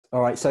All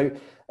right, so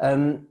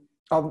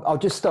I'll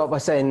just start by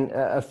saying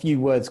a few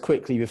words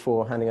quickly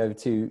before handing over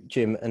to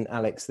Jim and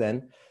Alex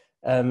then.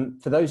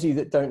 For those of you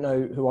that don't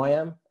know who I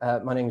am,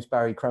 my name is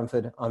Barry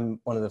Cranford.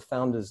 I'm one of the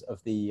founders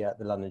of the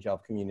London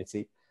Java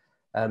community.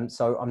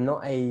 So I'm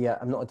not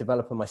a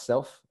developer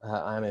myself.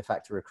 I am in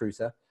fact a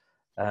recruiter,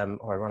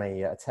 or I run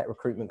a tech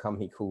recruitment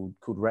company called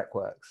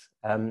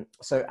RecWorks.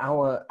 So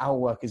our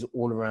work is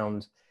all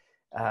around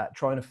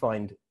trying to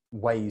find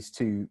ways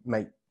to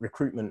make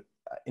recruitment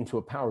into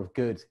a power of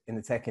good in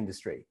the tech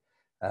industry.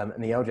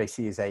 And the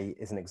LJC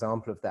is an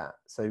example of that.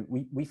 So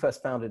we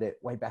first founded it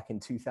way back in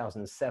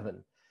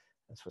 2007.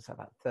 That's what's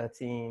about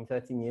 13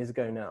 years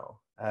ago now.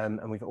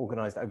 And we've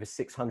organized over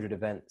 600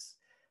 events.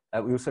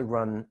 We also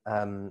run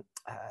a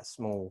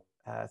small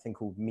thing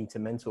called Meet a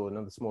Mentor,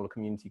 another smaller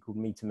community called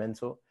Meet a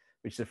Mentor,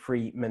 which is a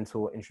free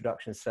mentor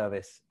introduction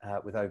service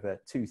with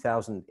over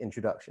 2,000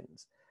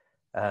 introductions.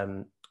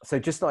 So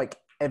just like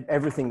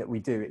everything that we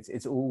do,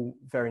 it's all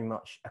very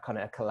much a kind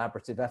of a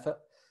collaborative effort.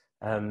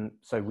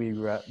 So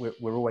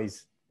we're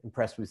always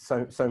impressed with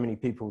so many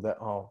people that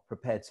are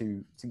prepared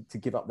to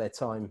give up their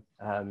time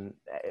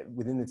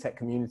within the tech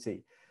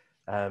community,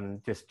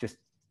 just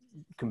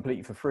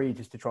completely for free,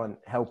 just to try and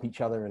help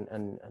each other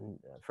and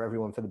for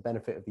everyone, for the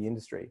benefit of the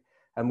industry,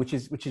 which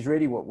is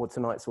really what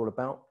tonight's all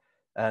about.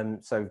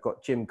 So we've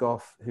got Jim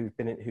Goff, who's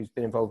been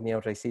involved in the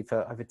LJC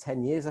for over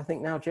 10 years, I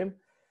think now, Jim.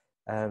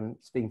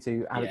 Speaking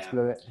to Alex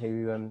Blewitt,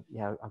 who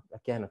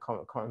again, I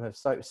can't remember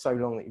so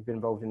long that you've been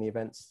involved in the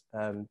events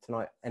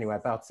tonight. Anyway,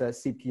 about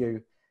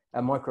CPU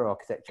and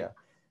microarchitecture.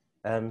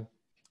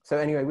 So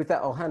anyway, with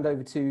that, I'll hand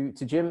over to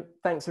Jim.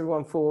 Thanks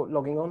everyone for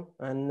logging on,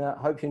 and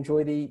hope you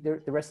enjoy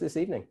the rest of this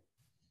evening.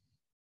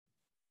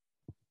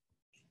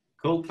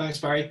 Cool, thanks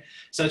Barry.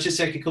 So I'll just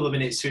take a couple of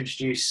minutes to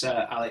introduce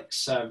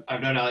Alex.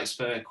 I've known Alex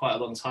for quite a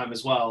long time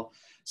as well.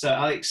 So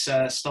Alex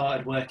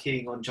started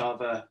working on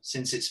Java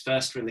since its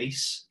first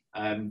release.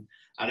 And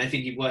I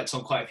think you've worked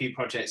on quite a few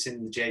projects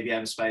in the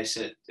JVM space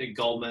at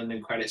Goldman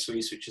and Credit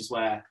Suisse, which is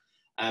where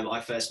I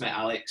first met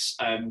Alex.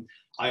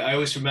 I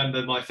always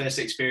remember my first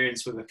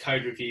experience with a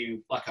code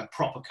review, like a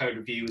proper code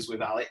review, was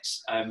with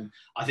Alex.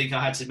 I think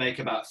I had to make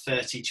about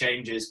 30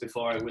 changes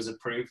before it was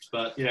approved,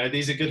 but you know,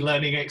 these are good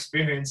learning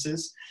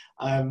experiences.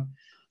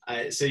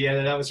 So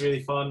yeah, that was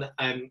really fun.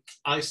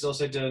 Alex has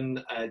also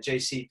done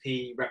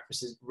JCP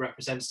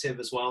representative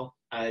as well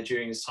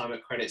during his time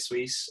at Credit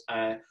Suisse.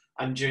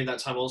 And during that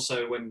time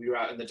also, when we were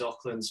out in the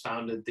Docklands,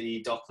 founded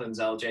the Docklands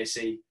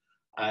LJC,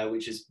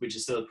 which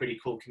is still a pretty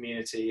cool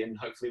community. And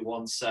hopefully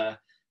once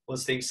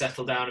things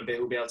settle down a bit,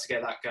 we'll be able to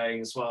get that going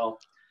as well.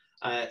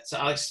 So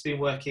Alex has been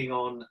working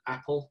on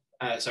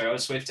on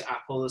Swift at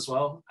Apple as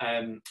well.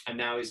 And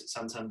now he's at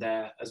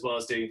Santander, as well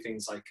as doing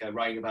things like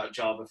writing about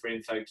Java for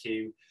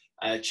InfoQ,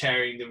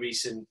 chairing the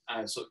recent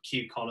sort of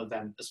QCon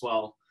event as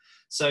well.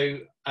 So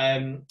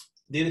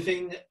the other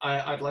thing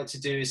I'd like to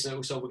do is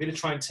also we're going to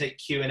try and take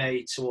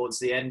Q&A towards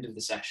the end of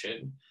the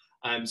session.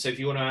 So if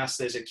you want to ask,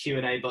 there's a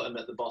Q&A button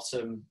at the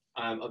bottom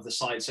of the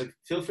slide. So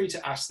feel free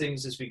to ask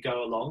things as we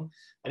go along.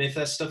 And if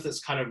there's stuff that's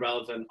kind of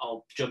relevant,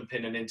 I'll jump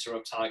in and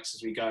interrupt Alex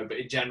as we go. But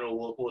in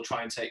general, we'll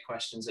try and take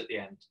questions at the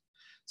end.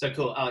 So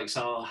cool, Alex,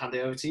 I'll hand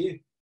it over to you.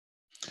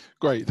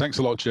 Great, thanks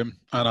a lot, Jim.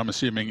 And I'm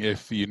assuming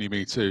if you need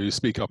me to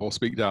speak up or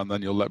speak down,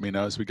 then you'll let me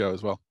know as we go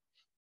as well.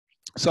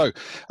 So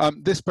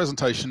this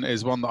presentation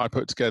is one that I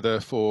put together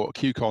for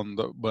QCon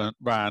that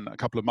ran a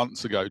couple of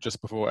months ago,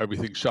 just before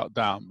everything shut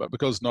down. But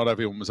because not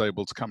everyone was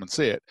able to come and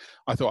see it,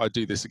 I thought I'd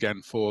do this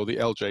again for the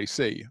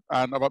LJC.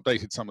 And I've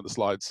updated some of the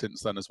slides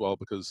since then as well,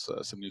 because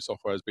some new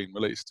software has been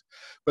released.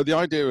 But the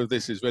idea of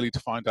this is really to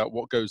find out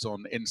what goes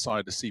on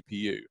inside a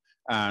CPU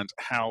and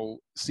how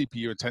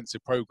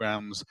CPU-intensive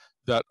programs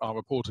that are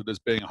reported as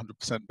being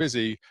 100%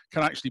 busy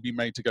can actually be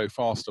made to go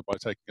faster by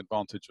taking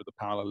advantage of the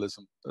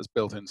parallelism that's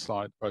built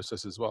inside the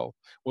process as well.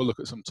 We'll look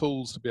at some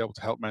tools to be able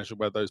to help measure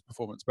where those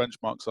performance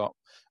benchmarks are,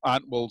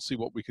 and we'll see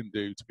what we can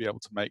do to be able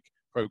to make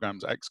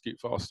programs execute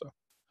faster.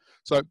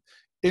 So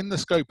in the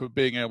scope of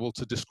being able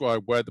to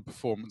describe where the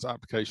performance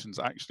applications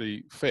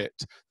actually fit,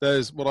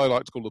 there's what I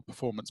like to call the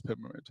performance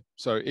pyramid.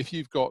 So if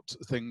you've got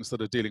things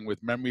that are dealing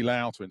with memory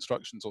layout or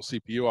instructions or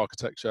CPU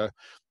architecture,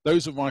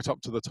 those are right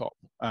up to the top.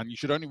 And you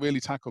should only really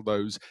tackle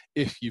those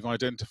if you've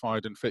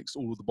identified and fixed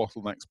all of the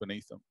bottlenecks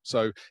beneath them.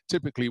 So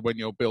typically when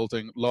you're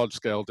building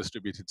large-scale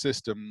distributed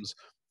systems,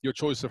 your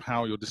choice of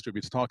how your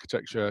distributed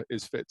architecture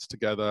is fits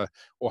together,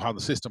 or how the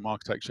system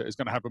architecture is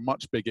going to have a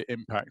much bigger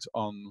impact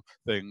on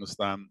things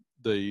than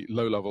the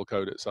low-level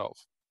code itself.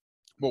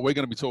 What we're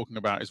going to be talking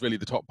about is really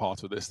the top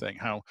part of this thing,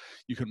 how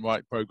you can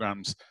write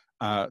programs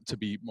to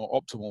be more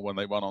optimal when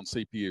they run on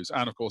CPUs.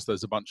 And of course,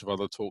 there's a bunch of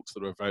other talks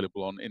that are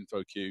available on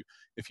InfoQ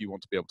if you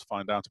want to be able to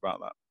find out about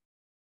that.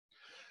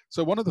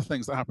 So one of the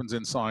things that happens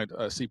inside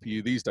a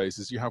CPU these days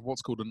is you have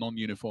what's called a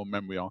non-uniform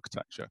memory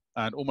architecture.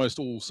 And almost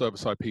all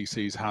server-side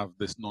PCs have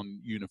this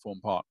non-uniform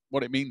part.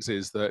 What it means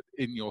is that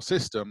in your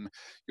system,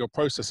 your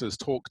processors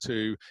talk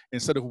to,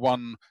 instead of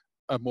one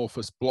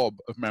amorphous blob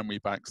of memory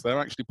banks. They're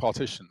actually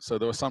partitioned. So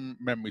there are some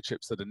memory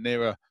chips that are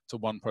nearer to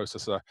one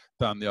processor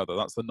than the other.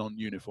 That's the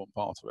non-uniform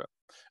part of it.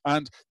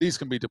 And these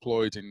can be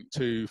deployed in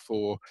 2,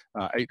 4,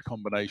 8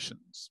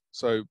 combinations.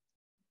 So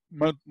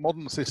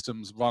modern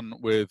systems run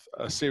with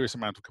a serious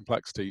amount of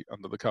complexity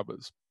under the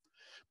covers.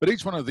 But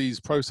each one of these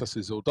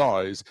processes or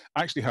dies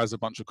actually has a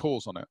bunch of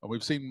cores on it. And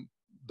we've seen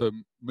the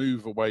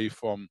move away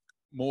from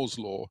Moore's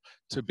law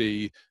to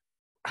be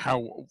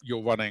how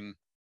you're running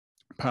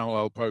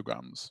parallel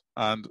programs.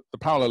 And the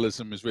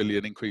parallelism is really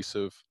an increase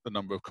of the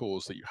number of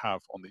cores that you have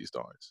on these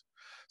dies.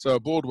 So a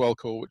Broadwell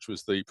core, which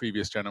was the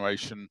previous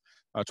generation,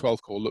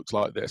 12 core, looks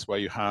like this, where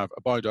you have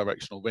a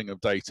bidirectional ring of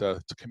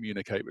data to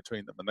communicate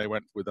between them. And they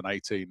went with an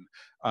 18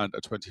 and a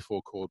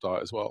 24 core die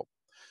as well.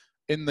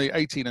 In the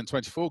 18 and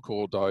 24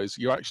 core dies,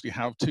 you actually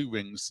have 2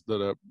 rings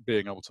that are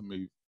being able to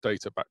move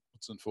data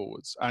backwards and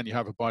forwards, and you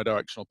have a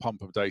bidirectional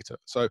pump of data.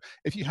 So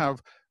if you have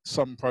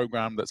some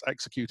program that's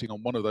executing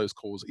on one of those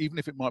cores, even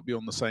if it might be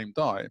on the same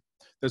die,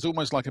 there's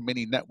almost like a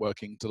mini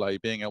networking delay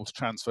being able to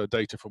transfer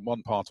data from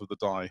one part of the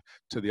die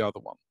to the other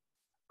one.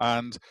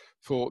 And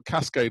for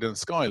Cascade and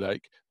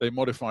Skylake, they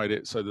modified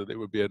it so that it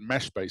would be a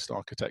mesh-based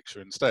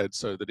architecture instead,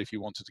 so that if you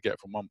wanted to get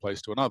from one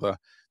place to another,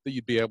 that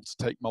you'd be able to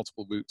take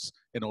multiple routes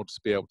in order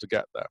to be able to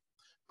get there.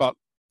 But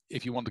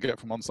if you want to get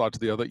from one side to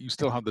the other, you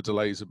still have the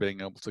delays of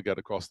being able to get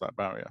across that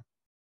barrier.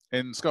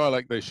 In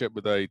Skylake, they shipped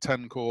with a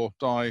 10-core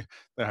die,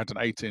 they had an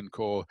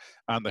 18-core,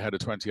 and they had a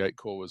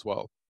 28-core as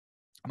well.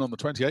 And on the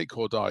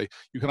 28-core die,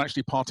 you can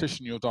actually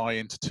partition your die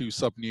into 2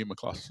 sub-NUMA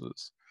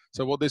clusters.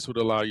 So what this would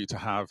allow you to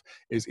have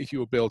is, if you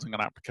were building an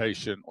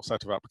application or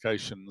set of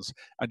applications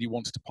and you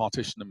wanted to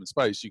partition them in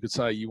space, you could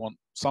say you want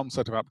some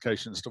set of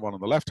applications to run on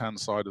the left-hand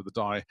side of the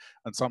die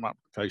and some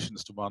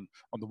applications to run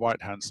on the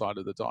right-hand side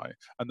of the die.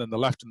 And then the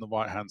left and the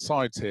right-hand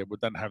sides here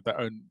would then have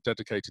their own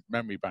dedicated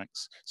memory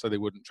banks so they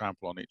wouldn't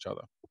trample on each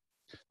other.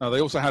 Now,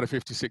 they also had a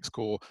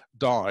 56-core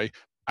die.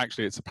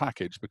 Actually, it's a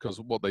package,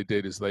 because what they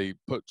did is they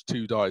put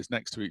 2 dies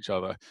next to each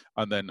other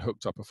and then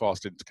hooked up a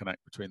fast interconnect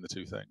between the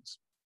 2 things.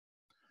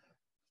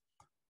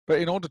 But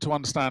in order to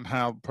understand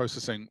how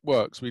processing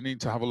works, we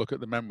need to have a look at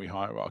the memory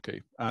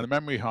hierarchy. And the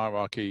memory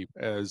hierarchy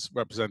is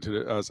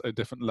represented as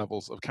different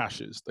levels of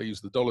caches. They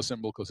use the dollar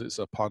symbol because it's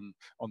a pun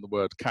on the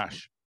word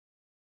cache.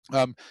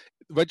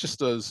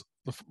 Registers,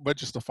 the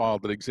register file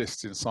that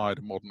exists inside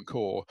a modern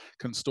core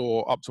can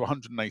store up to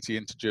 180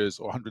 integers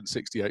or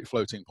 168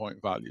 floating point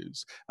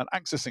values. And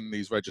accessing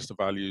these register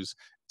values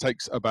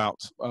takes about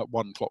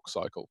 1 clock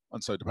cycle.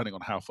 And so depending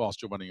on how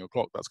fast you're running your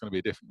clock, that's going to be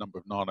a different number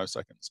of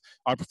nanoseconds.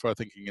 I prefer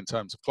thinking in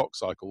terms of clock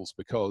cycles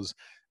because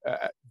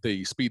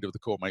the speed of the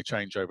core may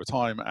change over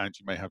time and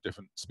you may have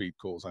different speed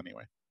cores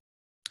anyway.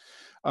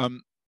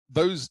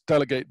 Those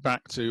delegate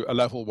back to a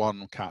level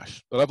 1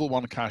 cache. The level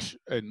 1 cache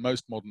in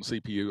most modern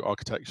CPU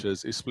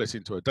architectures is split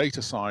into a data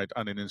side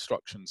and an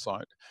instruction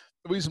side.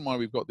 The reason why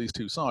we've got these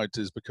 2 sides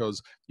is because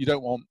you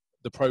don't want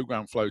the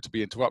program flow to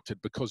be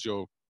interrupted because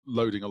you're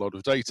loading a lot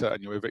of data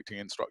and you're evicting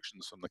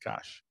instructions from the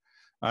cache.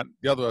 And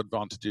the other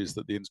advantage is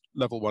that the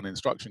level 1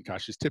 instruction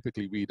cache is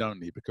typically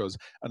read-only, because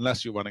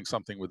unless you're running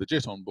something with a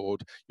JIT on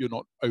board, you're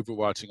not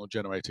overwriting or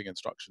generating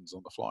instructions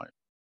on the fly.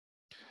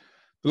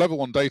 The level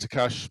 1 data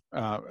cache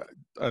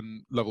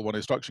and level 1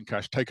 instruction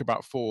cache take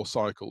about 4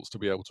 cycles to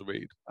be able to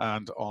read.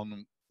 And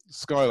on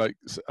Skylake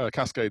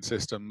Cascade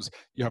systems,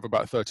 you have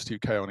about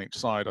 32K on each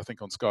side. I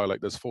think on Skylake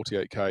there's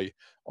 48K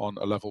on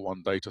a level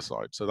 1 data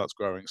side, so that's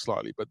growing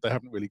slightly, but they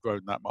haven't really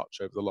grown that much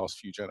over the last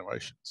few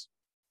generations.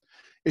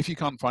 If you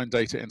can't find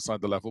data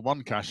inside the level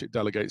 1 cache, it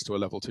delegates to a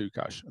level 2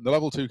 cache. And the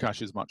level 2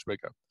 cache is much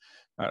bigger.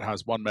 It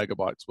has 1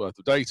 megabytes worth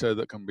of data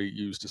that can be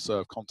used to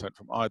serve content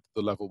from either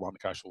the level 1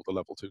 cache or the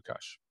level 2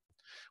 cache.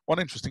 One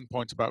interesting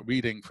point about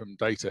reading from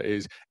data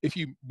is if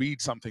you read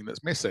something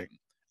that's missing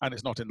and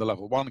it's not in the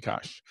level 1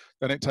 cache,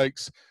 then it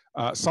takes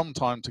some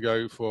time to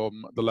go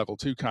from the level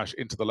 2 cache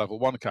into the level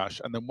 1 cache,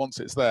 and then once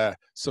it's there,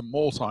 some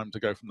more time to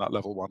go from that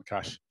level 1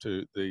 cache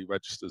to the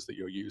registers that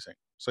you're using.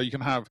 So you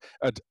can have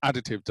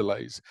additive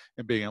delays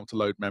in being able to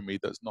load memory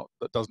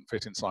that doesn't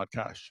fit inside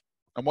cache.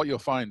 And what you'll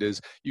find is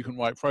you can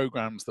write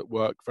programs that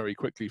work very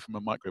quickly from a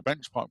micro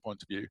benchmark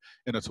point of view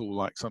in a tool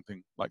like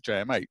something like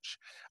JMH.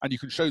 And you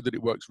can show that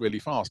it works really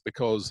fast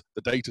because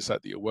the data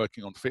set that you're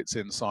working on fits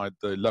inside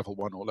the level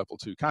 1 or level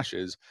 2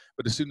 caches.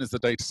 But as soon as the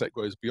data set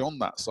grows beyond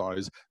that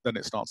size, then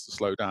it starts to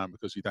slow down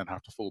because you then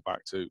have to fall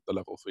back to the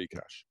level 3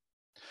 cache.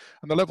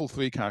 And the level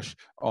 3 cache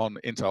on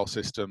Intel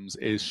systems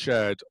is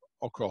shared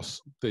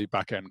across the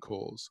back-end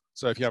cores.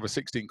 So if you have a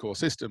 16-core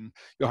system,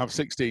 you'll have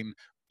 16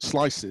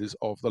 slices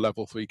of the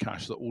level 3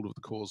 cache that all of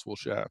the cores will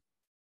share.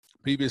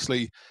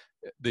 Previously,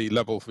 the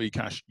level 3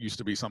 cache used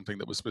to be something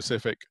that was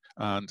specific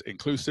and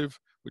inclusive,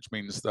 which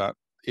means that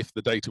if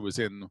the data was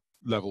in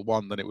level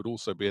 1, then it would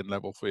also be in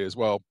level 3 as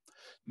well.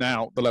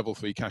 Now, the level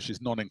 3 cache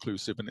is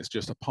non-inclusive and it's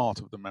just a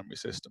part of the memory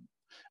system.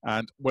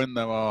 And when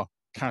there are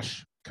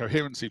cache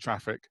coherency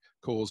traffic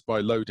caused by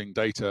loading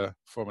data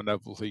from a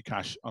level 3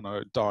 cache on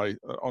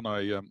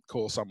a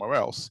core somewhere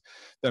else,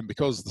 then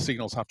because the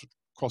signals have to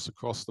cross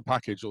across the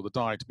package or the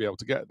die to be able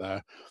to get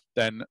there,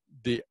 then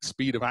the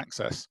speed of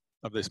access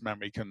of this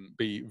memory can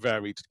be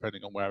varied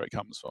depending on where it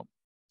comes from.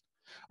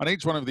 And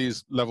each one of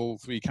these level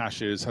 3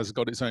 caches has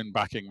got its own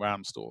backing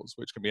RAM stores,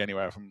 which can be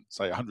anywhere from,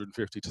 say,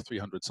 150 to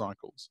 300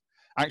 cycles.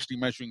 Actually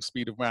measuring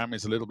speed of RAM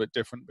is a little bit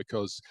different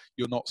because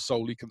you're not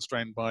solely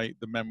constrained by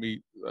the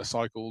memory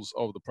cycles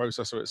of the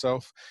processor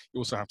itself. You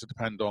also have to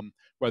depend on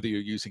whether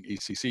you're using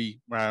ECC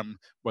RAM,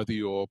 whether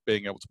you're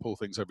being able to pull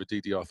things over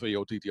DDR3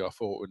 or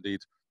DDR4, or indeed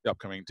the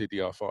upcoming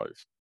DDR5.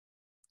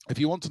 If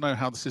you want to know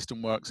how the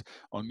system works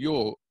on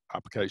your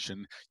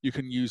application, you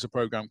can use a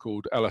program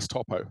called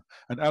LSTopo.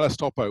 And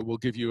LSTopo will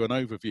give you an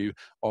overview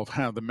of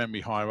how the memory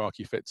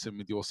hierarchy fits in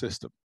with your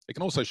system. It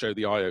can also show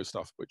the I/O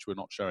stuff, which we're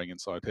not showing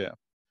inside here.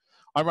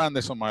 I ran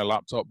this on my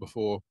laptop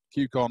before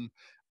QCon,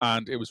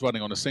 and it was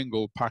running on a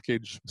single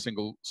package,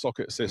 single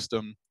socket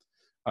system.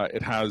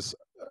 It has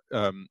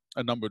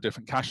a number of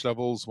different cache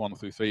levels, 1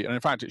 through 3, and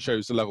in fact it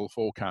shows the level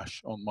 4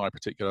 cache on my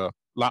particular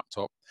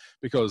laptop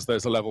because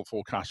there's a level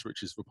 4 cache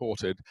which is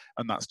reported,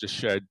 and that's just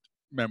shared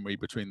memory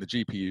between the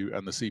GPU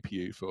and the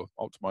CPU for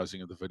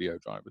optimizing of the video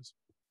drivers.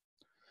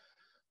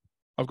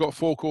 I've got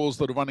 4 cores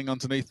that are running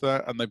underneath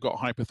there, and they've got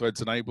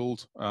hyperthreads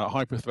enabled.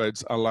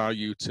 Hyperthreads allow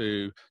you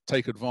to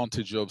take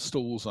advantage of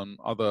stalls and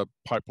other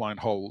pipeline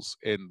holes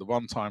in the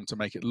runtime to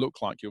make it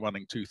look like you're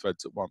running 2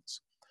 threads at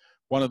once.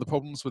 One of the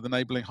problems with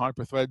enabling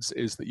hyperthreads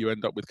is that you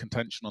end up with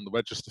contention on the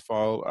register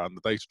file and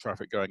the data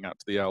traffic going out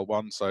to the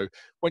L1. So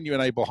when you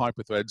enable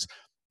hyperthreads,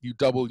 you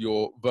double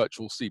your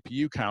virtual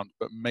CPU count,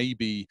 but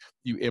maybe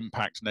you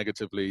impact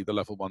negatively the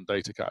level 1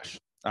 data cache.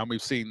 And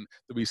we've seen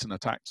the recent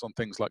attacks on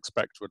things like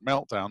Spectre and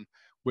Meltdown,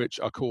 which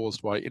are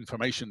caused by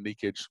information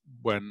leakage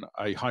when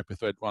a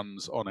hyperthread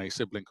runs on a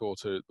sibling core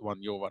to the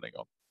one you're running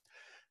on.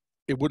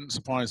 It wouldn't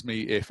surprise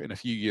me if in a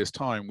few years'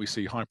 time we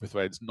see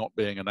hyperthreads not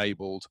being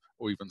enabled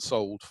or even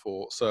sold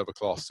for server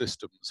class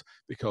systems,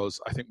 because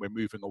I think we're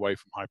moving away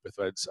from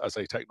hyperthreads as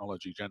a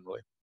technology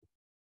generally.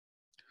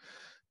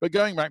 But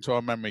going back to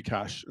our memory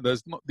cache,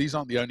 these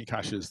aren't the only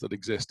caches that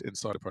exist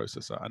inside a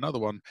processor. Another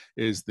one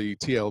is the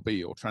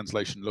TLB, or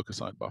translation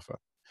look-aside buffer.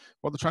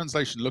 What the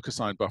translation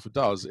look-aside buffer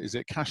does is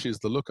it caches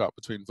the lookup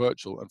between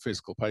virtual and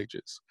physical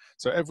pages.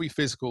 So every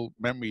physical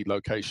memory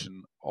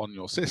location on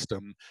your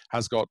system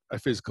has got a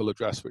physical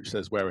address which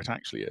says where it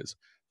actually is,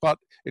 but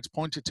it's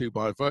pointed to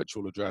by a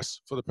virtual address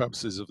for the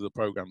purposes of the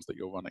programs that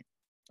you're running.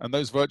 And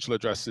those virtual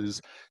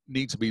addresses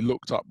need to be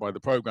looked up by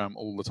the program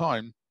all the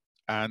time,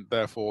 and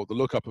therefore the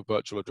lookup of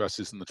virtual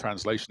addresses and the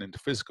translation into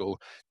physical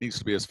needs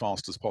to be as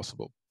fast as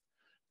possible.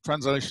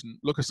 Translation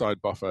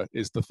look-aside buffer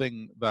is the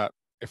thing that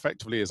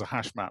effectively is a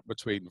hash map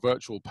between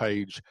virtual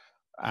page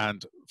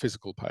and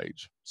physical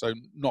page. So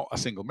not a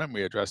single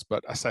memory address,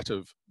 but a set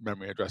of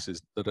memory addresses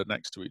that are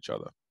next to each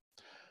other.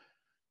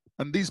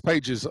 And these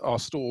pages are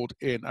stored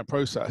in a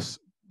process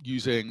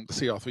using the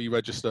CR3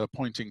 register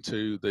pointing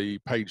to the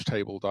page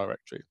table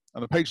directory.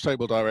 And the page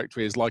table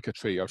directory is like a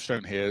tree. I've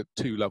shown here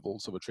 2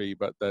 levels of a tree,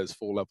 but there's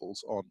 4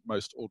 levels on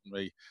most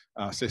ordinary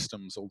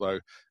systems, although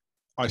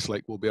Ice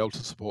Lake will be able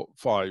to support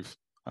 5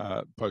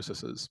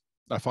 processors,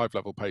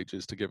 5-level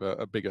pages to give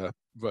a bigger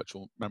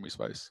virtual memory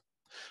space.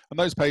 And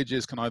those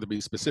pages can either be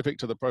specific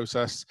to the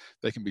process,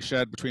 they can be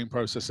shared between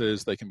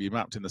processes, they can be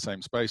mapped in the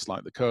same space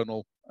like the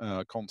kernel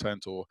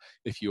content, or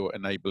if you're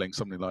enabling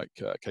something like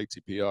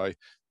KTPI,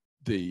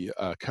 the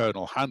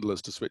kernel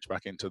handlers to switch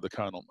back into the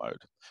kernel mode.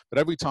 But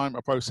every time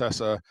a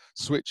processor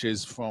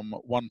switches from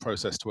one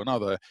process to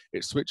another,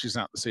 it switches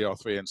out the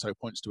CR3 and so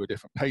points to a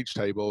different page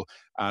table,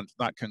 and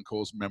that can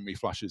cause memory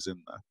flashes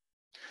in there.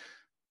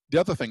 The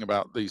other thing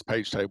about these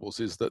page tables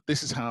is that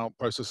this is how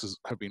processors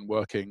have been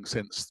working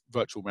since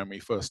virtual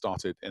memory first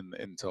started in the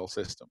Intel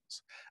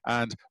systems.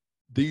 And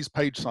these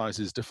page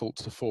sizes default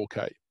to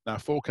 4K. Now,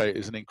 4K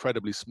is an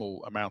incredibly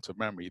small amount of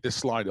memory. This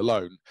slide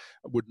alone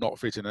would not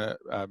fit in a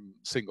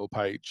single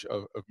page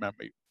of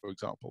memory, for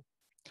example.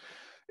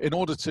 In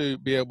order to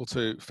be able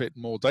to fit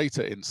more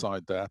data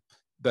inside there,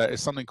 there is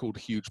something called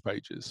huge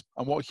pages.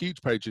 And what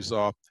huge pages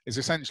are is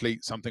essentially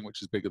something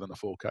which is bigger than a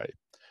 4K.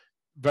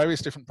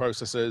 Various different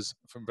processors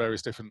from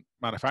various different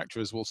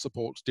manufacturers will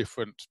support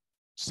different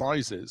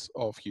sizes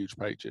of huge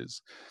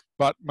pages,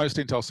 but most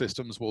Intel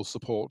systems will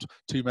support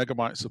 2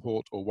 megabyte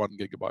support or 1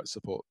 gigabyte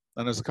support.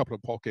 And there's a couple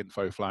of POC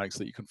info flags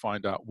that you can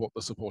find out what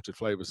the supported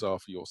flavors are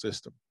for your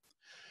system.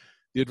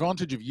 The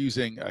advantage of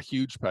using a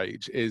huge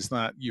page is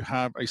that you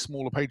have a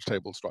smaller page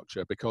table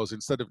structure, because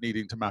instead of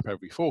needing to map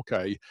every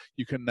 4K,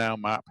 you can now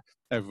map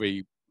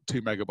every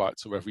 2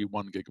 megabytes or every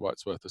 1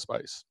 gigabyte's worth of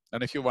space.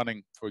 And if you're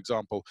running, for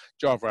example,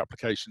 Java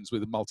applications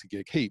with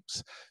multi-gig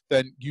heaps,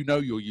 then you know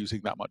you're using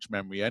that much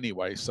memory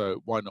anyway,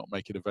 so why not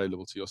make it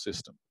available to your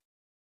system?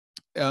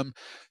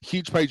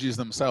 Huge pages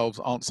themselves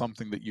aren't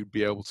something that you'd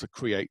be able to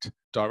create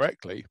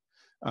directly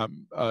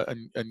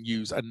and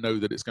use and know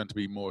that it's going to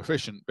be more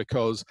efficient,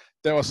 because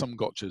there are some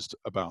gotchas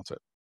about it.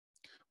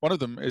 One of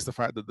them is the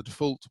fact that the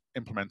default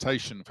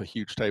implementation for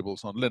huge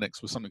tables on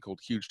Linux was something called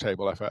Huge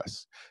Table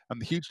FS.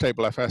 And the Huge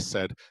Table FS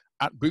said,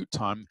 at boot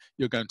time,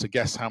 you're going to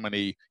guess how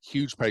many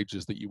huge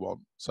pages that you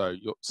want. So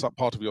some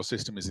part of your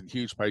system is in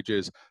huge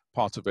pages,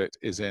 part of it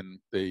is in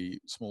the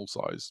small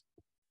size.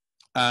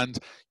 And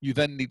you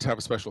then need to have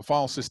a special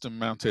file system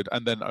mounted,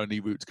 and then only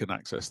root can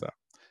access that.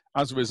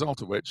 As a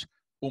result of which,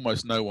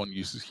 almost no one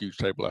uses huge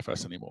table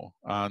FS anymore.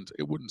 And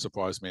it wouldn't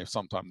surprise me if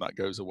sometime that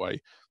goes away.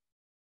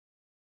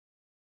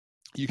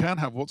 You can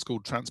have what's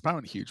called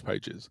transparent huge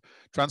pages.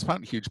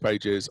 Transparent huge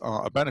pages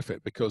are a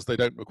benefit because they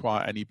don't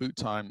require any boot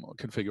time or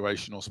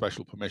configuration or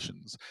special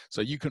permissions.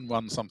 So you can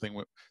run something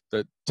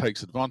that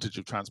takes advantage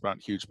of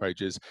transparent huge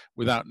pages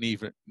without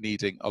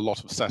needing a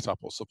lot of setup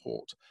or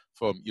support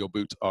from your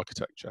boot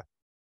architecture.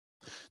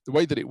 The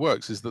way that it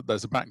works is that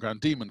there's a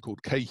background daemon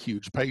called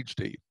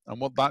kHugePageD,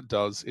 and what that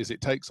does is it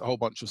takes a whole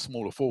bunch of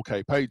smaller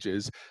 4K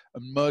pages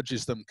and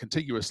merges them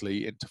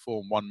contiguously into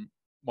form one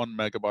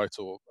megabyte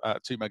or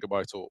 2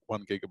 megabyte or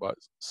 1 gigabyte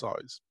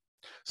size.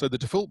 So the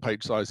default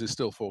page size is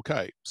still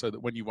 4K, so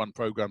that when you run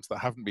programs that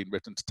haven't been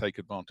written to take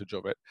advantage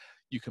of it,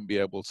 you can be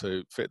able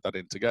to fit that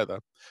in together.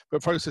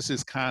 But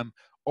processes can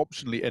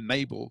optionally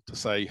enable to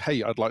say,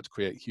 hey, I'd like to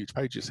create huge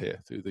pages here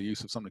through the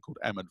use of something called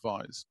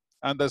madvise.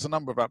 And there's a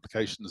number of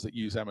applications that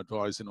use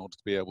madvise in order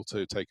to be able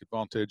to take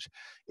advantage.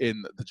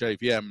 In the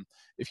JVM,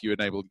 if you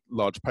enable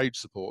large page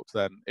support,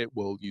 then it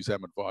will use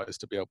madvise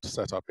to be able to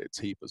set up its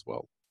heap as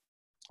well.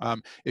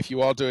 If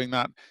you are doing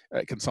that,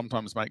 it can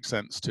sometimes make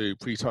sense to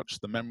pre-touch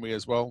the memory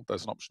as well.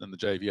 There's an option in the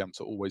JVM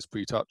to always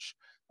pre-touch,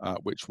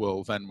 which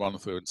will then run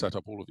through and set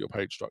up all of your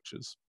page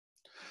structures.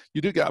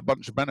 You do get a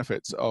bunch of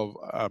benefits of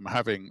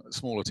having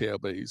smaller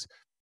TLBs,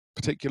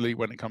 particularly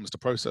when it comes to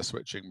process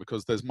switching,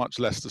 because there's much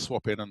less to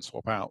swap in and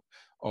swap out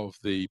of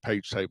the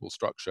page table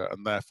structure,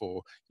 and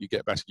therefore you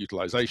get better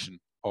utilization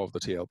of the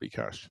TLB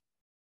cache.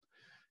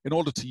 In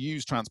order to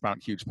use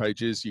transparent huge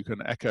pages, you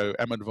can echo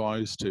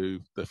madvise to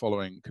the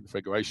following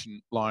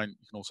configuration line.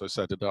 You can also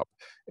set it up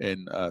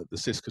in the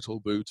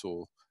sysctl boot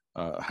or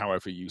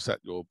however you set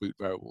your boot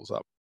variables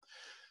up.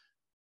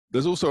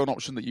 There's also an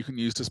option that you can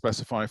use to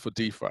specify for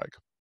defrag.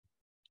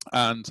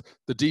 And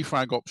the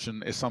defrag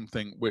option is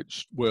something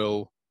which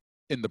will,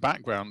 in the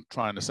background,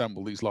 try and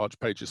assemble these large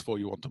pages for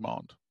you on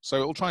demand. So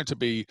it'll try to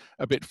be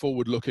a bit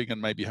forward-looking and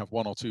maybe have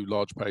 1 or 2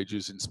 large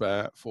pages in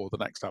spare for the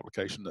next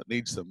application that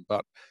needs them.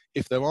 But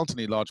if there aren't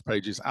any large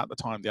pages at the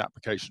time the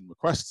application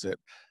requests it,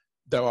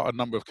 there are a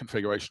number of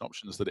configuration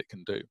options that it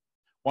can do.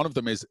 One of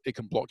them is it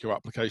can block your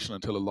application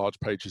until a large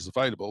page is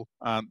available,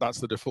 and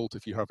that's the default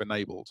if you have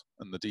enabled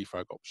and the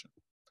defrag option.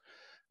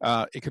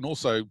 It can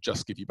also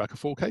just give you back a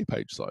 4K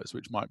page size,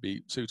 which might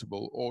be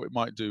suitable, or it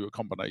might do a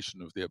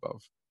combination of the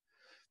above.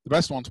 The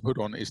best one to put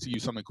on is to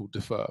use something called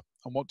defer.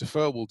 And what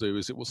defer will do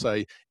is it will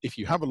say, if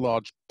you have a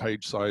large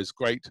page size,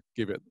 great,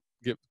 give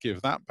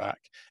that back.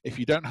 If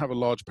you don't have a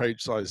large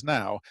page size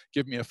now,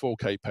 give me a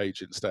 4K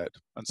page instead.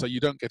 And so you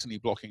don't get any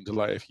blocking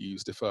delay if you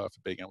use defer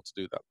for being able to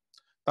do that.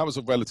 That was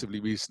a relatively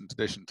recent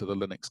addition to the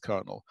Linux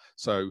kernel.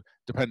 So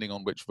depending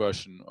on which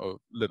version of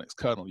Linux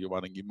kernel you're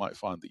running, you might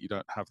find that you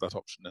don't have that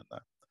option in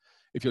there.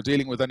 If you're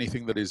dealing with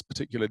anything that is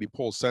particularly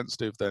pause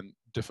sensitive, then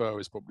defer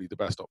is probably the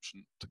best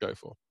option to go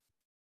for.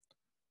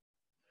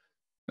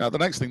 Now, the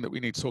next thing that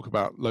we need to talk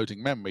about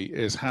loading memory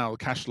is how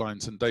cache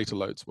lines and data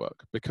loads work,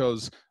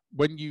 because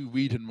when you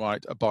read and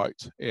write a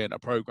byte in a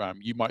program,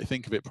 you might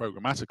think of it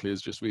programmatically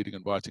as just reading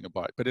and writing a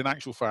byte, but in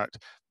actual fact,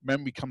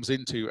 memory comes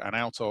into and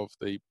out of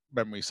the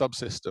memory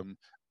subsystem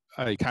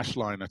a cache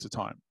line at a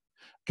time.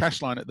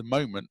 Cache line at the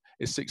moment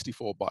is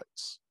 64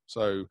 bytes.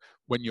 So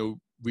when you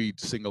read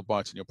a single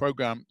byte in your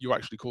program, you're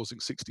actually causing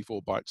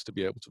 64 bytes to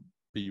be able to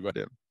be read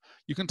in.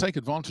 You can take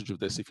advantage of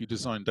this if you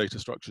design data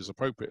structures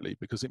appropriately,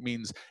 because it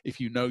means if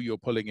you know you're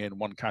pulling in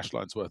 1 cache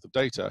line's worth of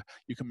data,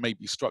 you can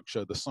maybe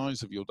structure the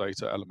size of your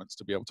data elements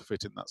to be able to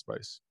fit in that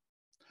space.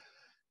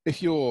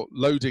 If you're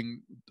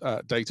loading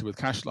data with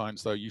cache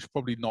lines, though, you should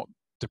probably not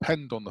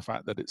depend on the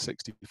fact that it's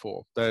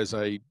 64. There's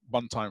a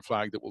one-time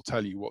flag that will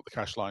tell you what the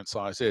cache line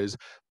size is,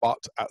 but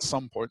at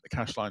some point the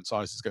cache line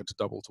size is going to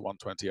double to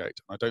 128. And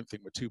I don't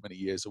think we're too many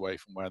years away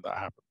from where that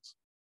happens.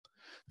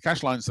 The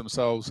cache lines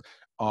themselves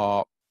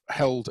are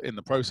held in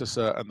the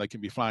processor, and they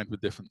can be flagged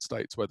with different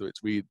states, whether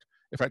it's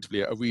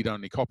effectively a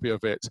read-only copy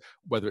of it,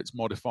 whether it's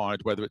modified,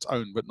 whether it's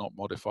owned but not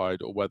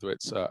modified, or whether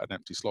it's an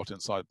empty slot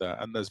inside there.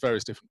 And there's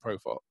various different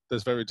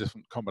there's very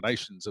different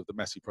combinations of the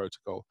messy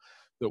protocol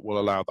that will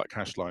allow that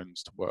cache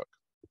lines to work.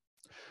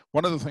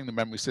 One other thing the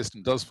memory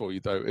system does for you,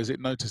 though, is it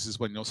notices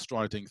when you're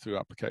striding through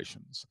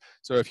applications.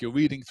 So if you're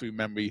reading through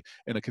memory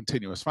in a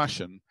continuous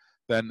fashion,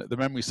 then the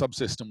memory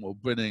subsystem will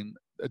bring in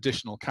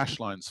additional cache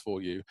lines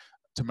for you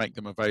to make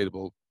them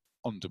available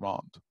on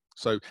demand.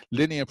 So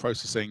linear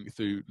processing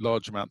through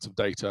large amounts of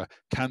data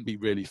can be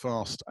really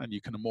fast, and you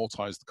can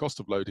amortize the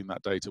cost of loading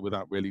that data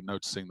without really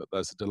noticing that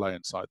there's a delay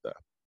inside there.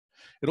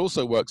 It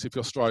also works if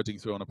you're striding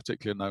through on a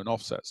particular known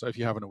offset. So if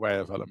you have an array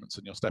of elements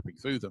and you're stepping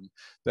through them,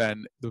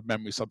 then the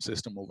memory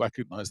subsystem will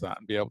recognize that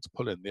and be able to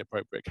pull in the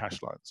appropriate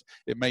cache lines.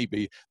 It may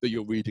be that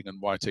you're reading and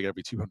writing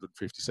every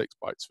 256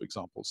 bytes, for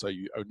example, so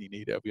you only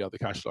need every other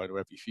cache line or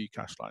every few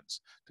cache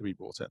lines to be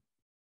brought in.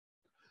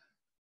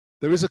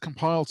 There is a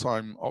compile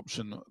time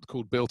option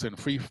called built-in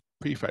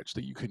prefetch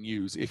that you can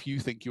use if you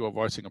think you are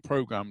writing a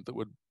program that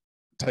would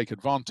take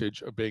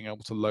advantage of being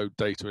able to load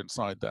data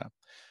inside there.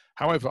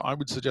 However, I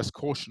would suggest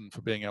caution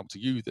for being able to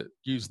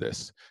use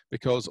this,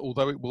 because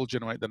although it will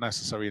generate the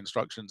necessary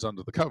instructions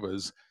under the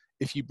covers,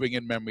 if you bring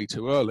in memory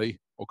too early,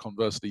 or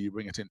conversely you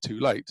bring it in too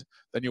late,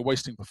 then you're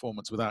wasting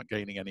performance without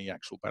gaining any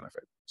actual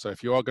benefit. So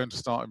if you are going to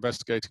start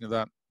investigating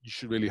that, you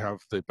should really have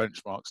the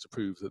benchmarks to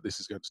prove that this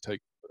is going to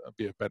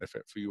be a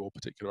benefit for your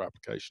particular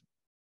application.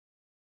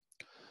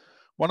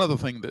 One other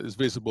thing that is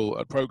visible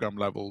at program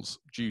levels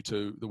due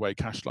to the way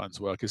cache lines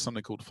work is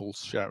something called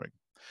false sharing.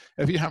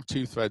 If you have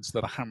two threads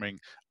that are hammering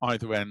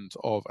either end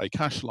of a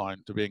cache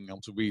line to being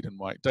able to read and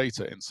write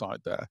data inside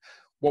there,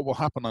 what will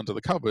happen under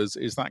the covers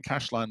is that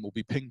cache line will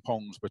be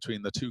ping-ponged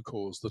between the two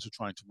cores that are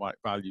trying to write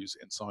values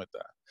inside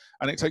there.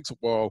 And it takes a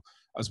while,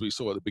 as we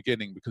saw at the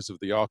beginning, because of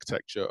the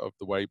architecture of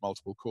the way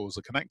multiple cores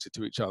are connected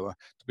to each other,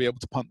 to be able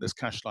to punt this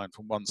cache line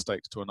from one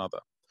state to another.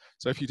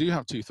 So if you do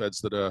have two threads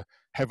that are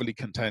heavily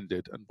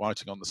contended and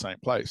writing on the same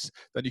place,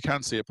 then you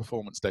can see a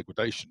performance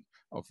degradation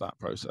of that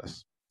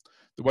process.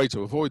 The way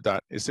to avoid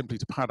that is simply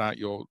to pad out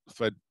your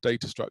thread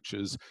data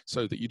structures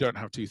so that you don't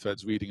have two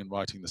threads reading and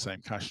writing the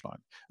same cache line.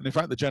 And in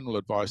fact, the general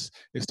advice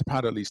is to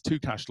pad at least two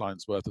cache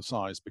lines worth of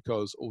size,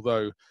 because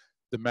although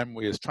the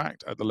memory is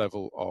tracked at the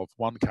level of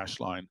one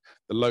cache line,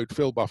 the load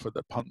fill buffer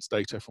that punts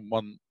data from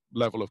one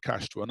level of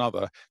cache to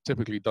another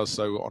typically does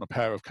so on a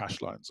pair of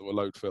cache lines or a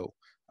load fill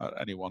at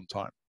any one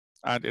time.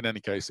 And in any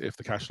case, if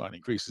the cache line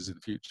increases in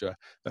the future,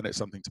 then it's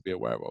something to be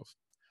aware of.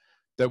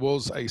 There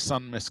was a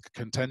sunmisc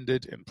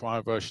contended in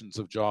prior versions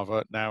of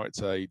Java. Now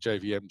it's a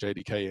JVM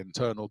JDK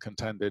internal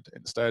contended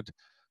instead.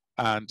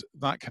 And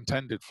that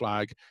contended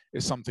flag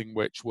is something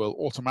which will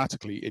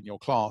automatically in your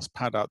class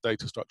pad out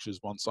data structures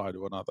one side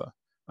or another.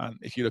 And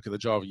if you look at the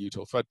Java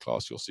util thread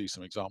class, you'll see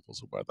some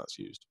examples of where that's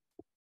used.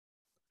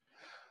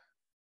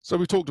 So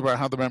we talked about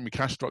how the memory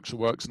cache structure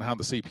works and how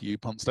the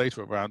CPU punts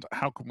data around.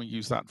 How can we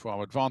use that for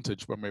our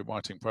advantage when we're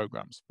writing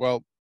programs?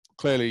 Well,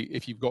 clearly,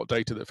 if you've got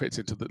data that fits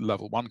into the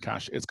level 1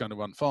 cache, it's going to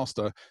run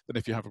faster than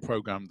if you have a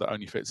program that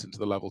only fits into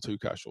the level 2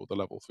 cache or the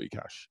level 3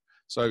 cache.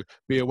 So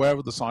be aware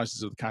of the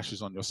sizes of the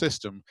caches on your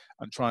system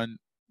and try and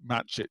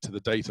match it to the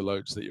data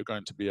loads that you're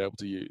going to be able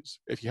to use.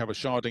 If you have a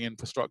sharding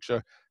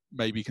infrastructure,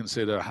 maybe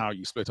consider how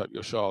you split up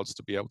your shards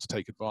to be able to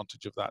take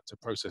advantage of that to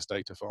process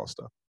data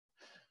faster.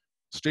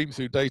 Stream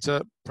through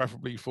data,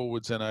 preferably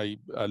forwards in a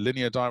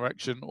linear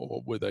direction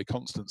or with a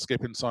constant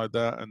skip inside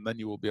there, and then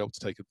you will be able to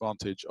take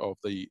advantage of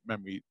the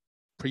memory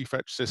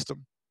prefetch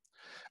system.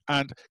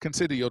 And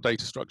consider your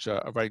data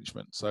structure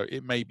arrangement. So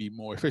it may be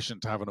more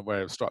efficient to have an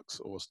array of structs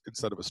or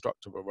instead of a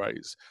struct of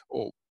arrays,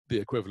 or the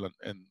equivalent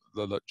in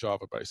the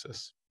Java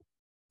basis.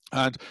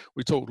 And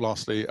we talked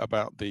lastly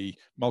about the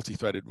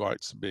multi-threaded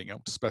writes and being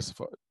able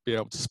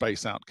to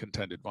space out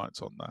contended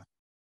writes on there.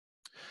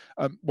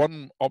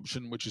 One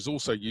option which is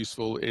also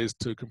useful is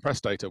to compress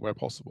data where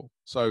possible.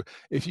 So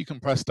if you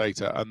compress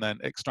data and then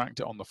extract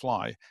it on the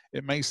fly,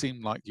 it may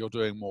seem like you're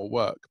doing more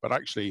work, but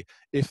actually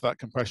if that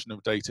compression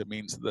of data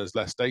means that there's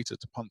less data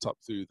to punt up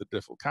through the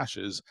different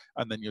caches,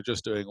 and then you're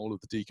just doing all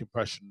of the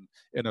decompression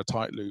in a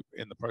tight loop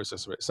in the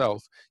processor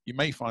itself, you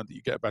may find that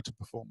you get better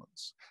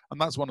performance. And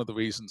that's one of the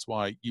reasons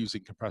why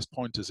using compressed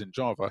pointers in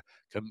Java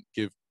can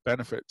give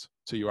benefit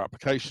to your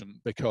application,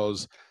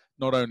 because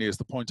not only is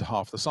the pointer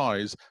half the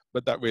size,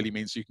 but that really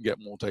means you can get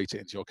more data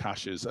into your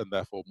caches and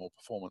therefore more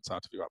performance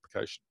out of your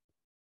application.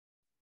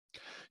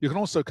 You can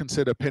also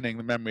consider pinning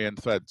the memory and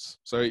threads.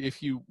 So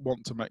if you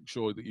want to make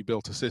sure that you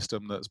built a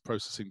system that's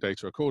processing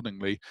data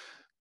accordingly,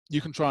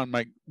 you can try and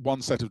make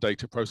one set of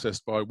data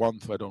processed by one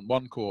thread on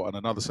one core and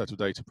another set of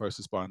data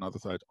processed by another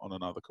thread on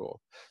another core.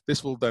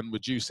 This will then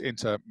reduce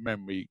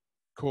inter-memory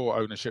core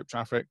ownership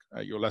traffic.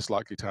 You're less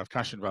likely to have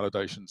cache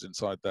invalidations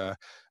inside there,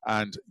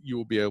 and you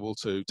will be able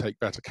to take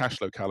better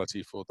cache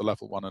locality for the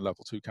level 1 and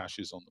level 2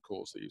 caches on the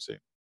cores that you've seen.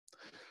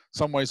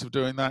 Some ways of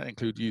doing that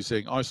include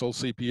using isol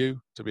CPU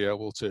to be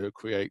able to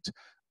create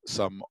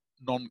some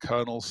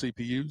non-kernel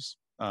CPUs.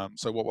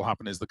 So what will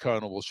happen is the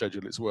kernel will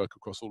schedule its work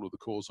across all of the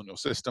cores on your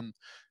system.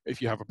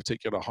 If you have a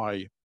particular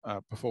high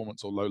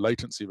performance or low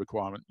latency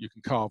requirement, you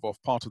can carve off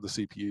part of the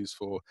CPUs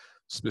for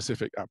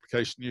specific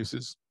application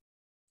uses.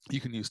 You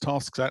can use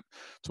taskset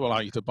to allow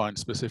you to bind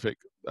specific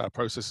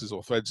processes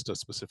or threads to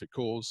specific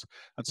cores.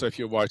 And so if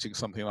you're writing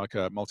something like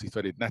a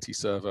multi-threaded Netty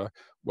server,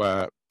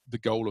 where the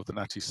goal of the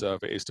Netty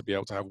server is to be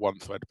able to have one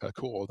thread per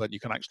core, then you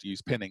can actually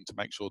use pinning to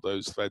make sure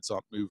those threads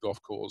aren't moved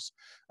off cores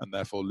and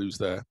therefore lose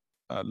their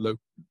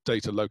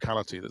data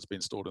locality that's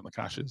been stored in the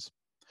caches.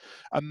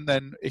 And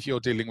then if you're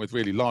dealing with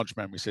really large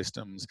memory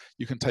systems,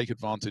 you can take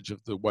advantage of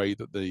the way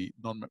that the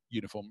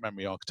non-uniform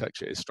memory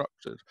architecture is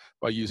structured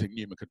by using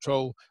NUMA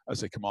control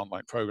as a command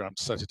line program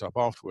to set it up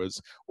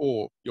afterwards,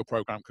 or your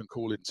program can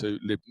call into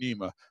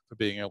libnuma for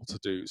being able to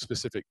do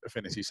specific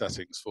affinity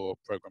settings for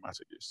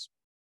programmatic use.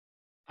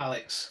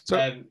 Alex,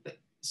 sorry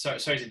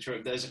to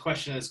interrupt. There's a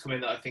question that's come in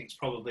that I think is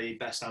probably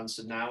best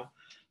answered now.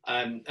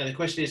 And the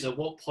question is, at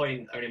what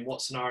point or in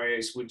what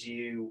scenarios would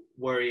you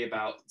worry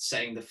about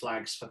setting the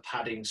flags for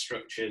padding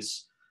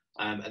structures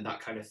and that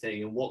kind of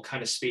thing? And what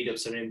kind of speed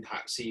ups and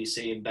impacts are you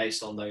seeing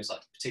based on those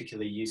like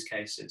particular use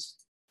cases?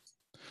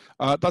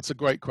 That's a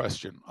great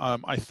question.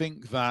 I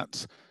think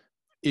that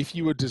if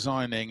you were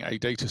designing a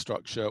data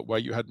structure where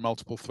you had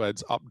multiple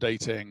threads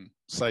updating,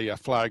 say, a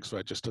flags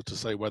register to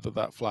say whether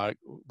that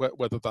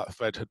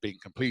thread had been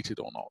completed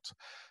or not,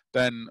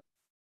 then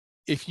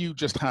if you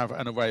just have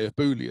an array of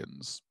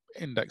Booleans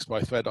indexed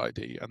by thread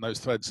ID, and those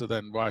threads are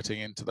then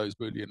writing into those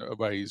Boolean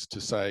arrays to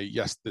say,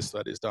 yes, this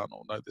thread is done,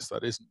 or no, this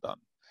thread isn't done,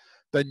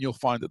 then you'll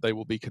find that they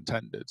will be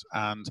contended.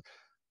 And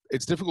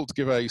it's difficult to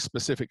give a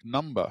specific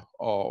number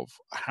of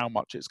how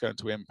much it's going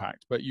to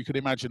impact, but you could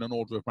imagine an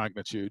order of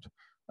magnitude,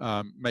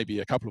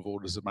 maybe a couple of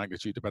orders of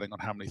magnitude, depending on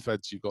how many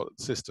threads you've got at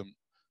the system,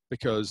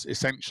 because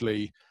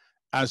essentially,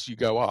 as you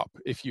go up,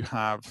 if you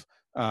have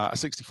a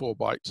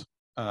 64-byte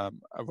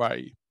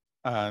array,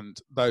 and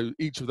though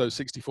each of those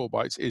 64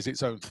 bytes is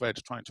its own thread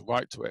trying to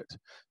write to it,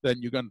 then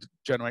you're going to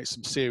generate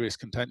some serious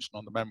contention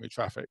on the memory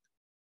traffic.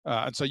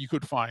 And so you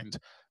could find,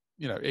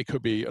 it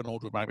could be an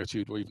order of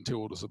magnitude or even 2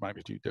 orders of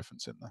magnitude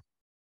difference in there.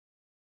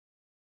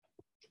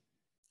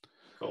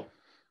 Cool.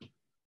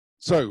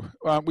 So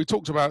we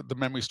talked about the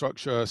memory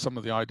structure, some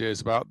of the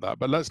ideas about that,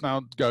 but let's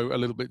now go a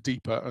little bit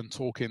deeper and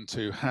talk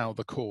into how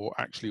the core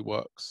actually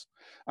works.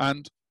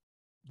 And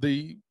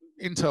the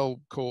Intel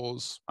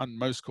cores and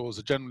most cores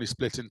are generally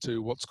split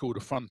into what's called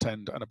a front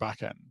end and a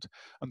back end.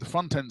 And the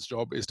front end's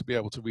job is to be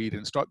able to read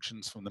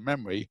instructions from the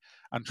memory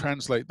and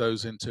translate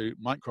those into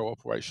micro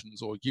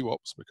operations or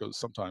UOPs, because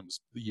sometimes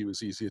the U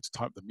is easier to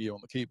type than mu on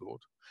the keyboard,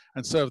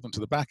 and serve them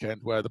to the back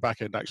end where the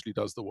back end actually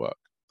does the work.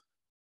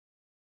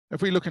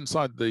 If we look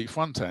inside the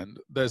front end,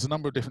 there's a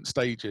number of different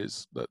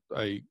stages that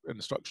an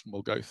instruction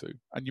will go through.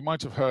 And you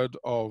might have heard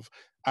of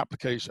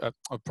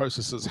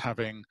processors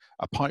having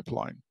a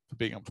pipeline for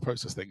being able to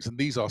process things. And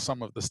these are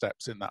some of the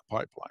steps in that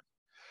pipeline.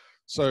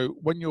 So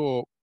when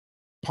you're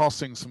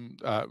passing some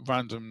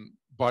random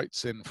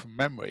bytes in from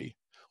memory,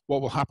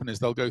 what will happen is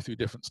they'll go through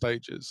different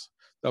stages.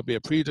 There'll be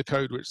a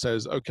pre-decode which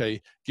says,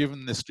 okay,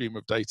 given this stream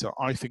of data,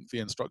 I think the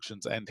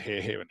instructions end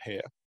here, here, and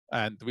here.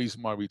 And the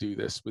reason why we do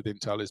this with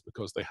Intel is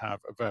because they have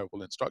a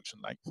variable instruction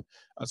length,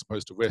 as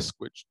opposed to RISC,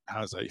 which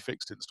has a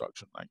fixed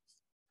instruction length.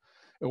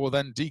 It will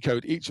then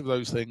decode each of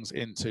those things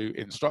into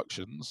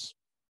instructions,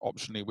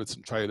 optionally with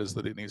some trailers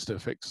that it needs to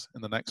fix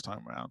in the next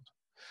time around.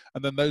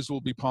 And then those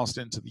will be passed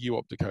into the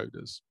UOP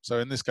decoders. So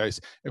in this case,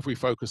 if we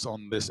focus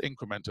on this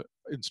increment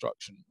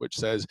instruction, which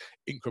says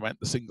increment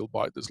the single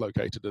byte that's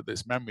located at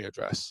this memory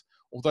address,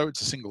 although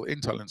it's a single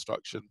Intel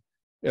instruction,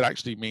 it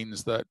actually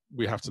means that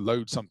we have to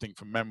load something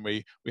from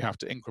memory, we have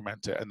to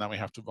increment it, and then we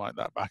have to write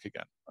that back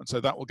again. And so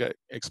that will get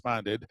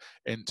expanded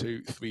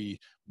into 3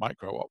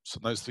 micro-ops,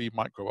 and those 3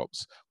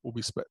 micro-ops will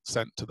be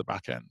sent to the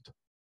back end.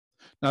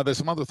 Now, there's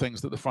some other things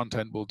that the front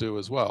end will do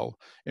as well.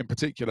 In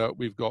particular,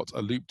 we've got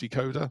a loop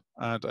decoder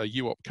and a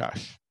UOP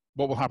cache.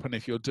 What will happen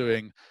if you're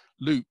doing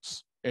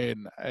loops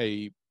in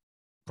a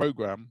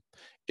program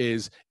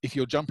is if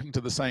you're jumping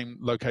to the same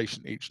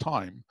location each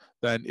time,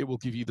 then it will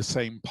give you the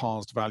same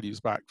parsed values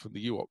back from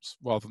the UOPs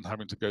rather than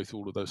having to go through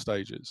all of those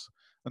stages.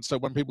 And so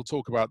when people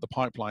talk about the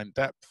pipeline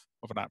depth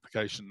of an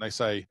application, they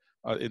say,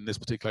 in this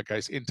particular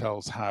case,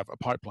 Intels have a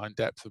pipeline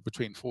depth of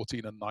between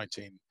 14 and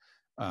 19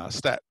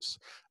 steps.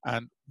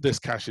 And this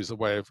cache is a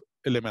way of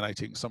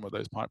eliminating some of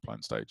those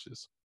pipeline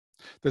stages.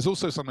 There's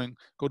also something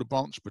called a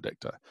branch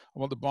predictor. And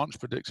what the branch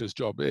predictor's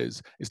job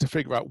is to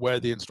figure out where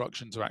the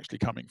instructions are actually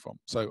coming from.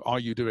 So are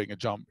you doing a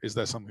jump? Is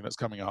there something that's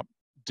coming up?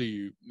 Do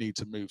you need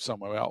to move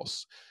somewhere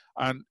else?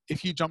 And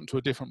if you jump to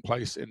a different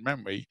place in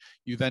memory,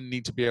 you then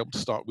need to be able to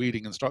start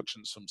reading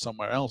instructions from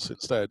somewhere else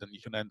instead, and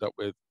you can end up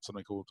with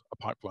something called a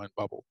pipeline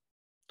bubble.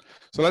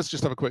 So let's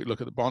just have a quick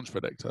look at the branch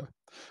predictor.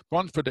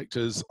 Branch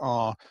predictors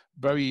are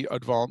very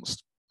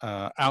advanced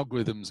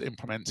algorithms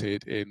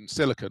implemented in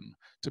silicon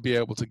to be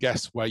able to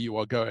guess where you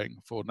are going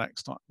for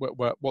next time,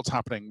 what's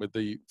happening with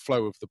the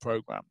flow of the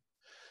program.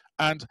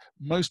 And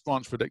most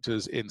branch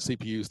predictors in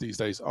CPUs these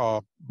days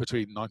are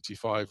between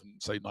 95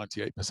 and say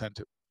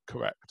 98%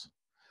 correct.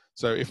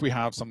 So if we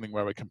have something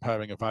where we're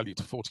comparing a value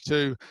to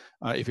 42,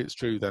 if it's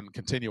true, then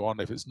continue on.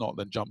 If it's not,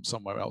 then jump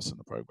somewhere else in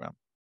the program.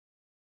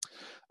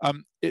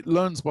 It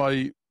learns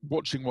by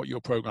watching what your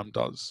program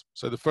does.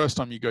 So the first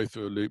time you go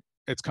through a loop,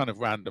 it's kind of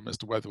random as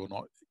to whether or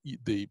not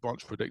the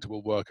branch predictor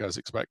will work as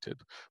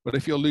expected. But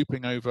if you're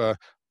looping over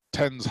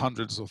tens,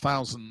 hundreds, or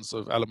thousands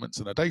of elements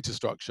in a data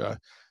structure,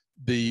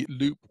 the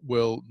loop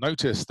will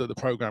notice that the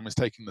program is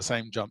taking the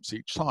same jumps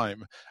each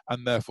time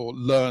and therefore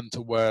learn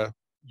to where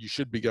you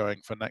should be going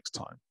for next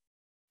time.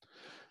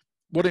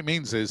 What it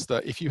means is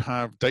that if you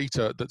have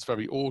data that's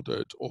very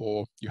ordered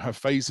or you have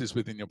phases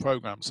within your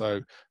program,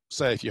 so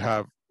say if you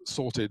have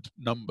sorted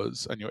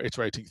numbers and you're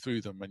iterating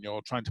through them and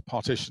you're trying to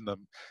partition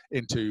them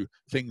into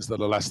things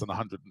that are less than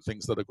 100 and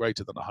things that are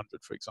greater than 100,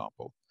 for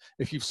example.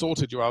 If you've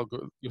sorted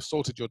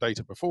your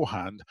data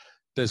beforehand,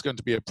 there's going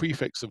to be a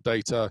prefix of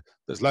data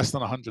that's less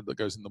than 100 that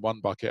goes in the one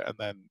bucket, and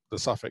then the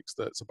suffix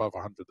that's above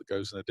 100 that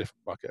goes in a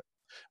different bucket.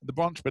 And the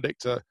branch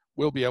predictor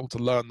will be able to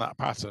learn that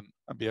pattern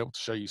and be able to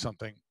show you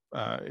something,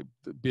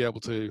 be able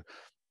to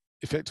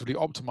effectively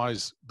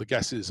optimize the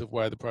guesses of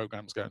where the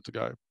program's going to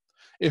go.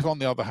 If, on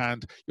the other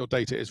hand, your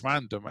data is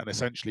random, and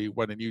essentially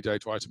when a new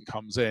data item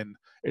comes in,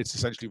 it's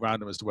essentially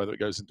random as to whether it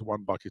goes into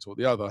one bucket or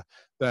the other,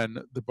 then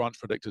the branch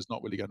predictor is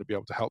not really going to be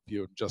able to help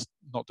you and just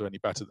not do any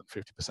better than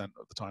 50%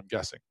 of the time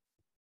guessing.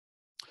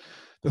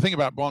 The thing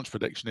about branch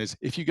prediction is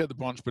if you get the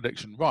branch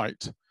prediction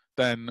right,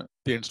 then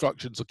the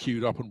instructions are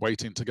queued up and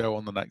waiting to go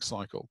on the next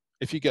cycle.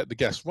 If you get the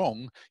guess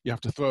wrong, you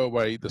have to throw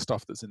away the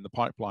stuff that's in the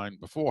pipeline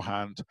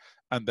beforehand,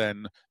 and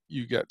then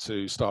you get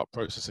to start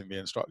processing the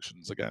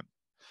instructions again.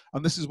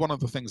 And this is one of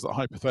the things that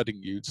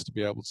hyperthreading uses to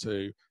be able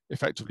to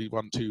effectively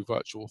run two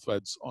virtual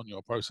threads on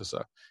your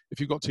processor. If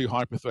you've got two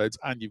hyperthreads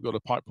and you've got a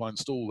pipeline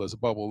stall, there's a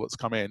bubble that's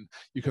come in,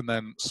 you can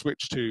then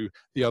switch to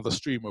the other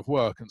stream of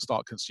work and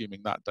start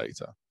consuming that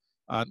data.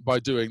 And by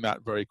doing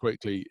that very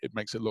quickly, it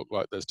makes it look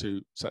like there's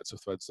two sets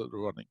of threads that are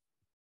running.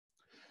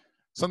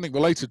 Something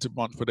related to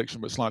branch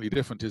prediction but slightly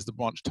different is the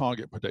branch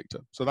target predictor.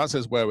 So that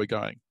says where we're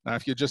going. Now,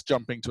 if you're just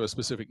jumping to a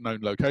specific known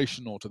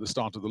location or to the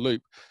start of the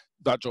loop,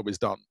 that job is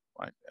done.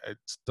 Right? It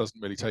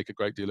doesn't really take a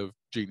great deal of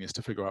genius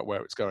to figure out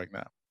where it's going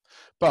now.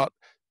 But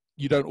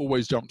you don't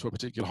always jump to a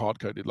particular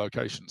hard-coded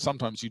location.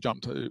 Sometimes you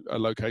jump to a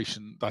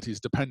location that is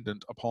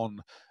dependent upon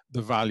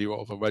the value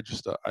of a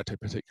register at a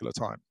particular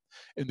time.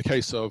 In the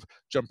case of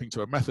jumping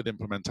to a method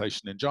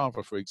implementation in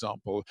Java, for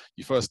example,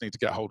 you first need to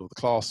get hold of the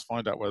class,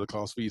 find out where the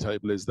class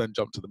vtable is, then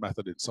jump to the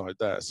method inside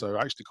there. So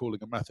actually calling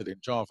a method in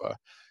Java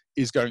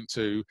is going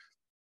to,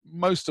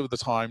 most of the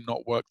time,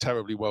 not work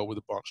terribly well with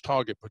a branch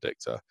target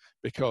predictor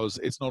because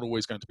it's not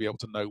always going to be able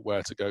to know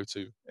where to go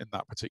to in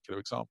that particular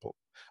example.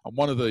 And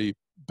one of the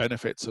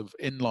benefits of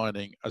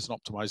inlining as an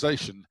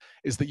optimization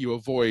is that you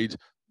avoid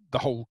the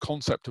whole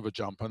concept of a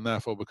jump, and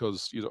therefore,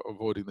 because you're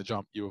avoiding the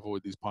jump, you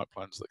avoid these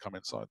pipelines that come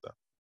inside there.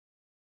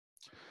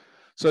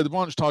 So the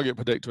branch target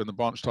predictor and the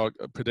branch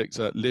target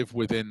predictor live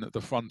within the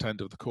front end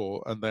of the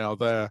core, and they are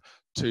there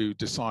to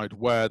decide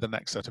where the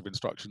next set of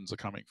instructions are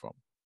coming from.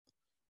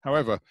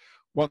 However,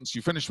 once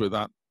you finish with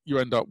that, you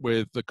end up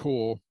with the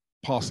core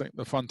passing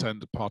the front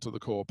end part of the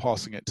core,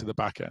 passing it to the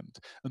back end.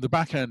 And the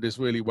back end is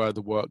really where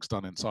the work's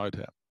done inside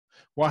here.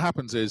 What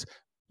happens is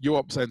you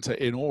ops enter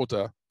in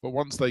order, but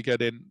once they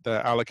get in,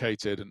 they're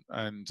allocated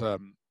and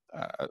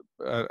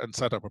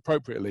set up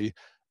appropriately.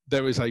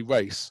 There is a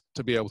race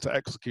to be able to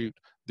execute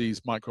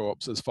these micro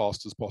ops as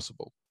fast as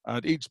possible.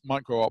 And each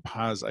micro op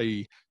has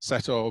a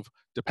set of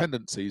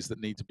dependencies that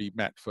need to be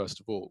met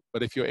first of all.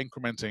 But if you're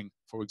incrementing,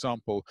 for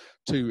example,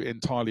 two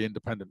entirely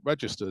independent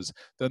registers,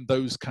 then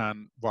those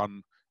can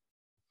run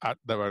at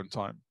their own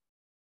time.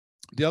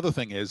 The other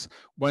thing is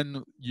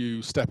when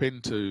you step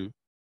into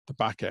the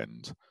back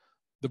end,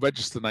 the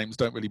register names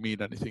don't really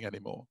mean anything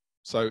anymore.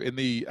 So in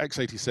the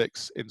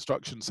x86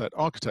 instruction set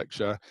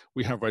architecture,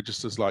 we have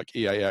registers like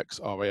EAX,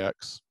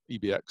 RAX,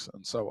 EBX,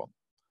 and so on.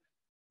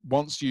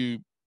 Once you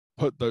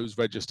put those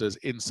registers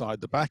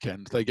inside the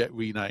backend, they get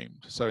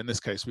renamed. So in this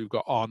case, we've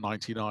got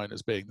R99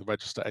 as being the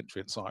register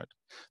entry inside.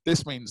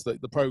 This means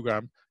that the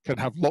program can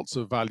have lots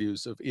of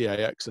values of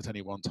EAX at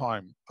any one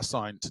time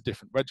assigned to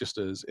different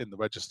registers in the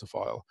register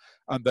file,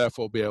 and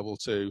therefore be able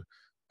to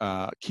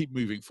keep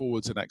moving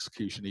forwards in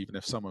execution, even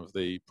if some of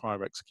the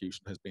prior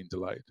execution has been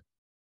delayed.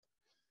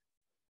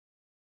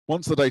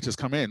 Once the data's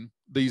come in,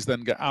 these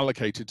then get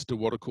allocated to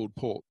what are called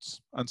ports.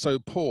 And so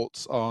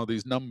ports are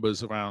these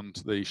numbers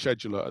around the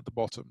scheduler at the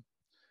bottom.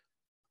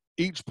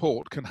 Each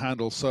port can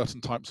handle certain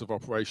types of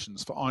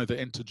operations for either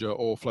integer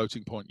or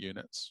floating point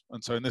units.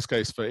 And so in this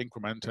case, for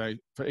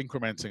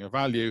incrementing a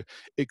value,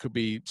 it could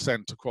be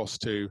sent across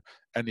to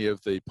any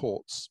of the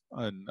ports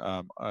in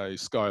a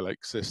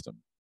Skylake system,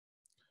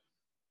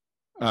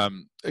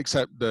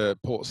 except the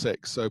port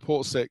 6. So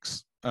port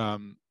 6,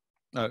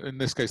 in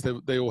this case,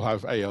 they all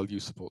have ALU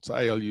support. So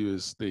ALU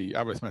is the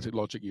arithmetic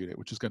logic unit,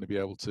 which is going to be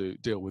able to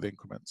deal with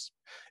increments.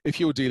 If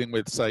you're dealing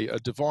with, say, a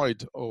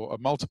divide or a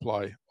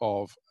multiply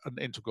of an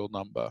integral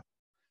number,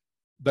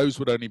 those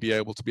would only be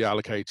able to be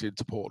allocated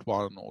to port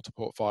 1 or to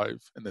port 5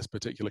 in this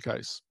particular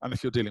case. And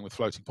if you're dealing with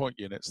floating point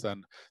units,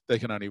 then they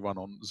can only run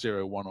on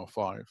 0, 1, or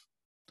 5.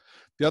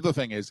 The other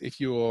thing is, if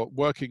you're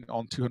working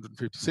on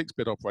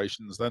 256-bit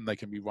operations, then they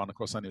can be run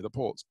across any of the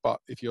ports. But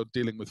if you're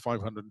dealing with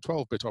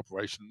 512-bit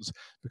operations,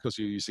 because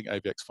you're using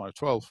AVX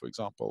 512, for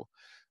example,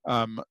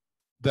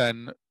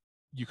 then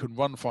you can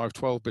run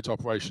 512-bit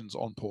operations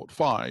on port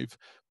 5,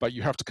 but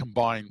you have to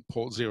combine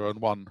port 0 and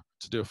 1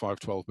 to do a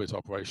 512-bit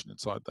operation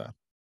inside there.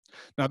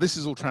 Now, this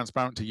is all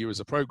transparent to you as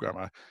a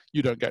programmer.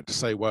 You don't get to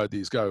say where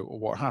these go or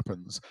what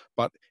happens,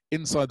 but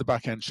inside the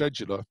back-end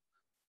scheduler,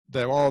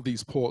 there are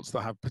these ports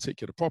that have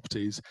particular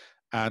properties,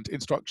 and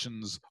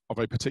instructions of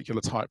a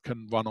particular type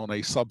can run on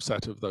a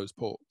subset of those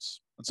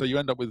ports. And so you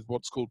end up with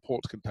what's called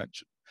port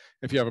contention.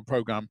 If you have a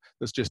program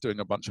that's just doing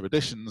a bunch of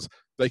additions,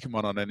 they can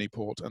run on any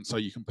port, and so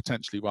you can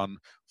potentially run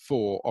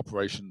 4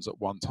 operations at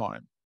one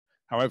time.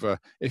 However,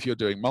 if you're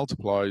doing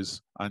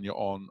multiplies and you're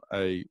on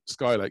a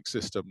Skylake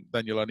system,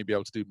 then you'll only be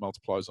able to do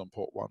multiplies on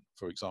port 1,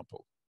 for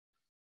example.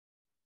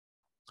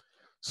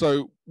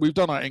 So we've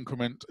done our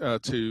increment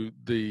to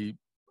the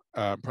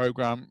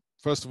program.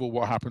 First of all,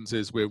 what happens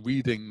is we're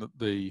reading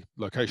the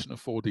location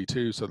of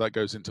 4D2, so that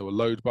goes into a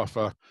load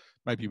buffer.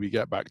 Maybe we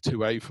get back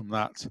 2A from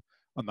that,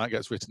 and that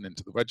gets written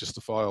into the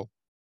register file.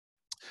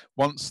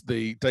 Once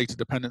the data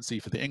dependency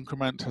for the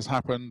increment has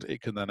happened,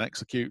 it can then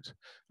execute.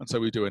 And so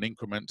we do an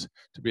increment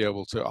to be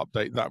able to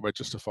update that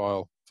register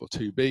file for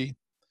 2B.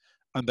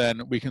 And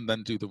then we can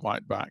then do the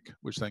write back,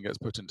 which then gets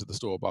put into the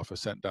store buffer,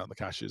 sent down the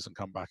caches, and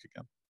come back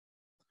again.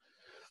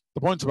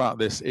 The point about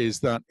this is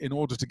that in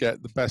order to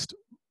get the best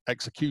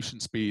execution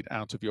speed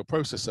out of your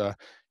processor,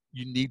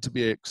 you need to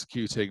be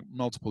executing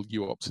multiple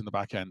UOPs in the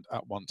back end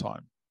at one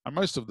time. And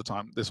most of the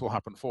time, this will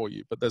happen for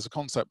you, but there's a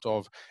concept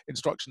of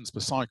instructions per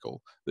cycle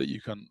that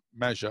you can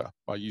measure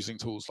by using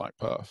tools like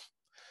perf.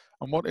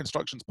 And what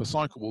instructions per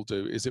cycle will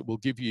do is it will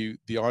give you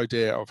the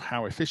idea of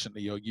how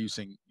efficiently you're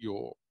using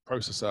your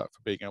processor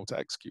for being able to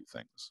execute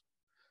things.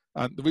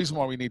 And the reason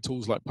why we need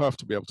tools like perf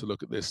to be able to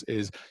look at this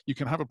is you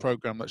can have a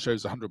program that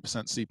shows 100%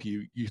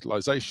 CPU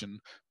utilization,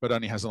 but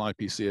only has an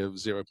IPC of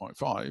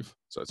 0.5.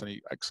 So it's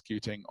only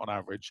executing on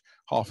average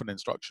half an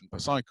instruction per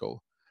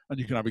cycle. And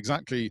you can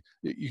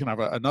have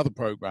another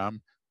program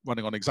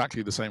running on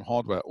exactly the same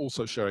hardware,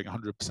 also showing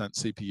 100%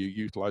 CPU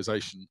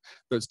utilization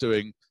that's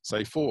doing,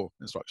 say, 4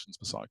 instructions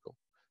per cycle.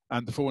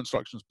 And the 4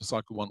 instructions per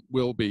cycle one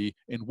will be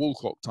in wall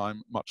clock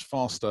time much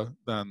faster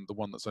than the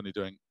one that's only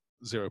doing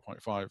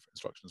 0.5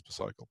 instructions per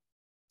cycle.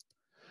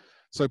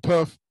 So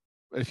perf,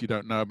 if you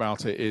don't know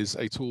about it, is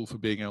a tool for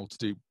being able to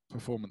do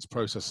performance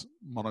process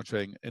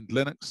monitoring in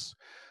Linux.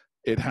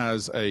 It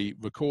has a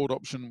record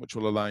option, which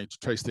will allow you to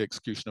trace the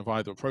execution of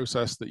either a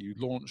process that you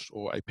launched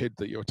or a PID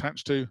that you're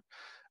attached to,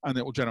 and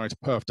it will generate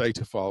a perf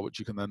data file, which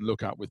you can then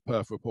look at with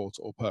perf report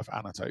or perf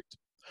annotate.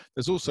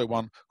 There's also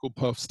one called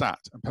perf stat,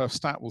 and perf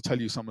stat will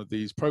tell you some of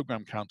these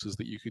program counters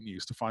that you can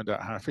use to find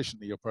out how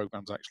efficiently your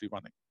program's actually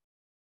running.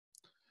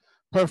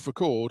 Perf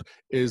record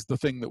is the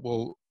thing that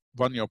will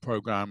run your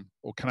program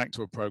or connect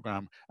to a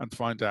program and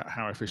find out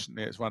how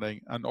efficiently it's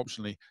running, and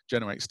optionally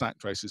generate stack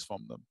traces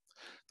from them.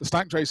 The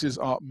stack traces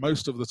are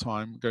most of the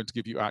time going to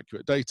give you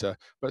accurate data,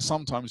 but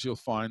sometimes you'll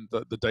find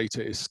that the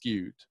data is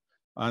skewed.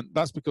 And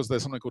that's because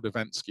there's something called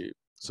event skew.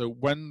 So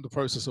when the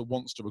processor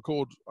wants to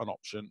record an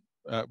option,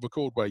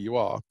 record where you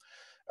are,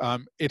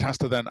 it has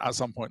to then at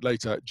some point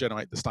later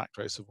generate the stack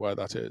trace of where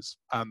that is.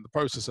 And the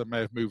processor may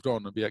have moved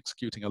on and be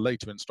executing a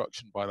later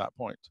instruction by that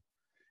point.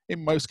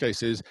 In most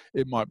cases,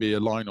 it might be a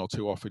line or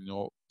two off in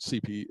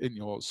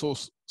your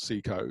source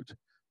C code,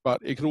 but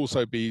it could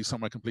also be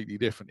somewhere completely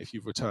different if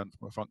you've returned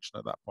from a function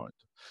at that point.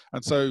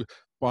 And so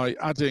by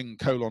adding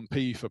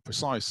 :p for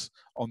precise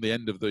on the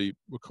end of the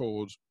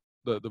record,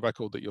 the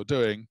record that you're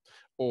doing,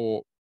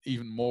 or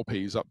even more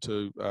P's up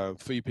to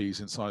 3 P's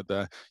inside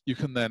there, you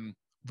can then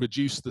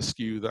reduce the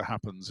skew that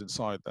happens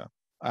inside there.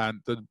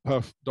 And the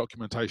perf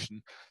documentation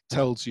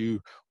tells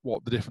you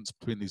what the difference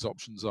between these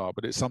options are.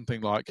 But it's something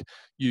like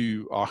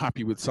you are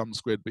happy with some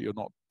squid, but you're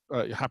not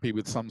you're happy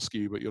with some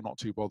skew, but you're not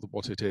too bothered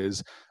what it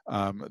is.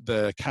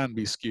 There can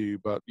be skew,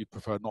 but you'd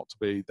prefer not to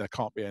be. There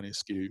can't be any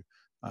skew,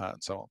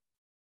 and so on.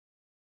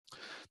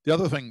 The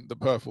other thing that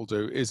perf will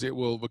do is it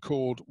will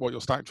record what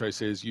your stack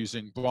trace is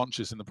using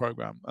branches in the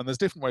program. And there's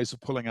different ways of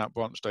pulling out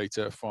branch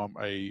data from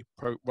a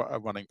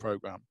running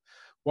program.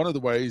 One of the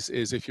ways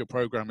is if your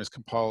program is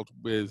compiled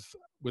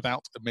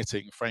without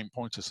omitting frame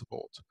pointer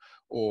support,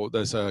 or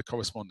there's a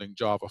corresponding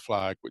Java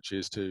flag which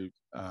is to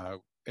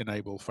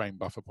enable frame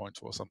buffer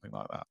pointer or something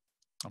like that.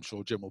 I'm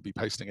sure Jim will be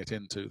pasting it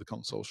into the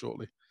console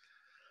shortly.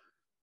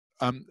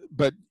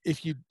 But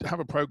if you have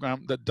a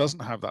program that doesn't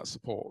have that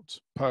support,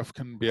 perf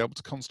can be able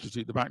to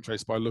constitute the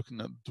backtrace by looking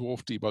at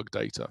dwarf debug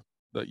data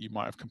that you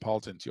might have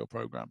compiled into your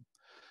program.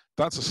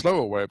 That's a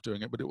slower way of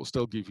doing it, but it will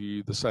still give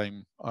you the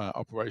same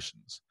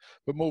operations.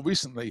 But more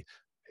recently,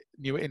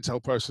 newer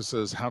Intel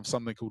processors have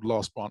something called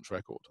last branch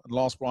record. And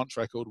last branch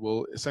record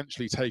will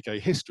essentially take a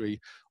history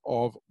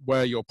of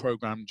where your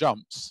program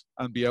jumps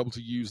and be able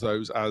to use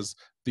those as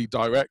the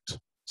direct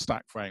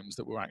stack frames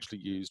that were actually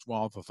used,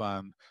 rather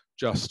than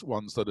just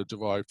ones that are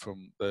derived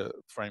from the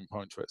frame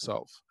pointer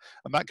itself.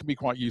 And that can be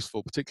quite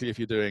useful, particularly if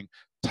you're doing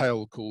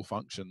tail call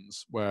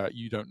functions where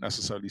you don't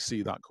necessarily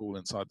see that call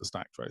inside the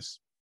stack trace.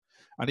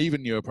 And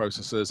even newer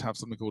processors have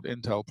something called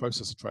Intel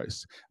processor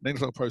trace. An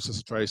Intel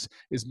processor trace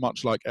is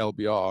much like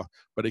LBR,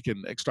 but it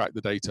can extract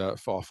the data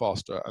far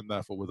faster and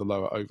therefore with a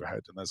lower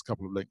overhead. And there's a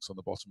couple of links on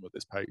the bottom of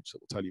this page that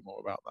will tell you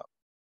more about that.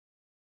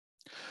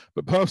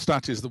 But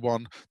perfstat is the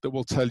one that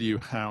will tell you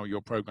how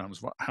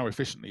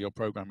efficiently your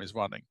program is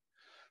running.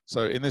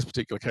 So in this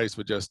particular case,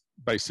 we're just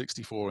base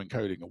 64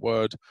 encoding a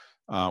word,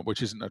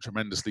 which isn't a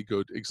tremendously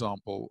good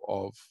example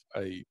of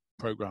a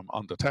program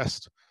under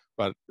test.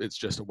 but it's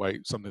just a way,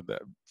 something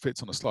that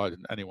fits on a slide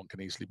and anyone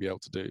can easily be able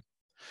to do.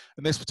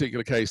 In this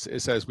particular case,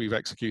 it says we've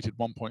executed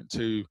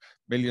 1.2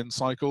 million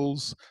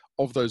cycles.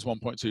 Of those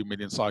 1.2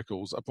 million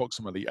cycles,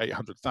 approximately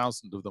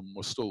 800,000 of them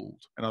were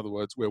stalled. In other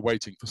words, we're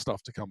waiting for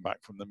stuff to come back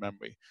from the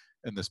memory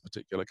in this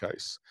particular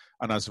case.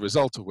 And as a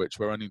result of which,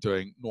 we're only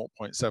doing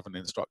 0.7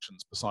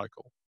 instructions per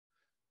cycle.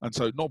 And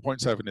so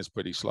 0.7 is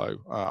pretty slow.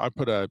 I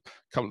put a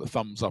couple of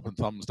thumbs up and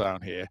thumbs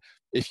down here.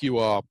 If you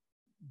are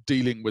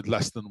dealing with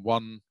less than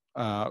 1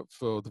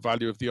 for the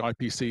value of the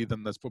IPC,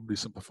 then there's probably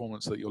some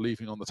performance that you're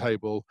leaving on the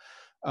table.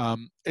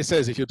 It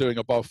says if you're doing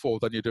above 4,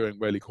 then you're doing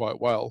really quite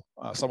well.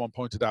 Someone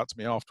pointed out to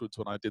me afterwards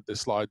when I did this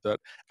slide that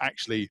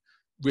actually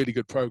really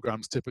good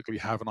programs typically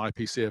have an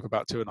IPC of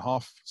about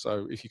 2.5.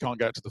 So if you can't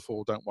get to the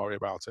 4, don't worry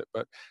about it.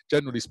 But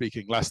generally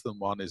speaking, less than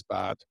 1 is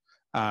bad.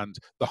 And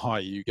the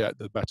higher you get,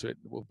 the better it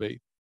will be.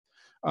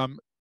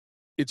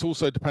 It's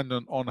also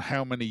dependent on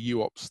how many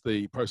UOPs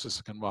the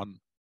processor can run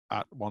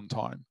at one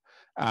time.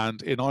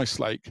 And in Ice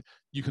Lake,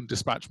 you can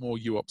dispatch more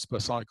UOPs per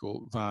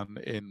cycle than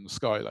in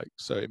Skylake.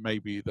 So it may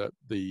be that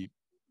the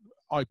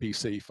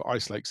IPC for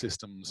Ice Lake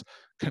systems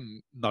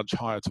can nudge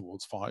higher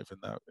towards 5 in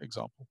that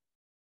example.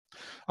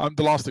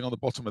 The last thing on the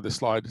bottom of this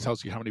slide, it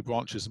tells you how many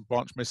branches and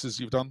branch misses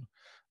you've done.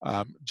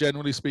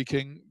 Generally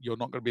speaking, you're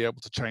not going to be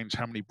able to change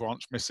how many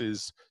branch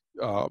misses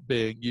are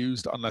being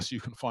used unless you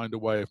can find a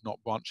way of not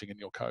branching in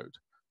your code.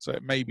 So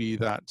it may be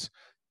that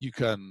you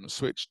can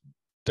switch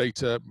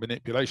data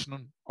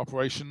manipulation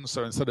operations.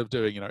 So instead of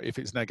doing, if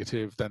it's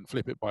negative, then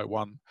flip it by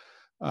 1,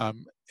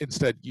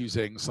 instead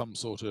using some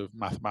sort of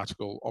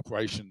mathematical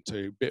operation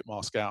to bit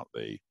mask out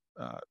the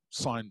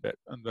sign bit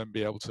and then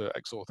be able to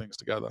XOR things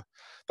together.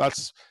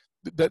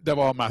 There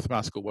are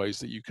mathematical ways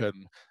that you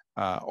can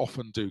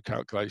often do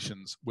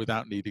calculations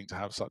without needing to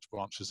have such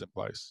branches in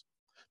place.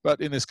 But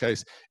in this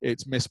case,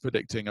 it's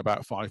mispredicting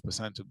about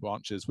 5% of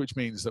branches, which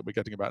means that we're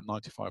getting about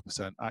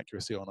 95%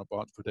 accuracy on a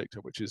branch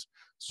predictor, which is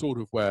sort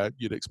of where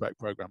you'd expect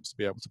programs to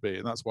be able to be.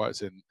 And that's why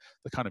it's in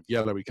the kind of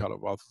yellowy color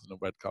rather than a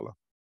red color.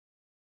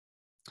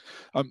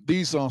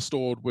 These are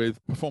stored with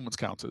performance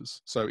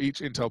counters. So each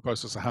Intel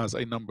processor has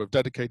a number of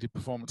dedicated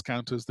performance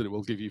counters that it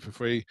will give you for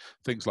free,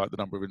 things like the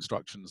number of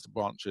instructions, the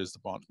branches, the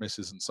branch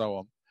misses, and so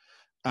on.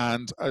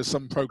 And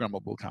some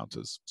programmable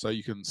counters. So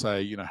you can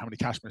say, how many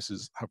cache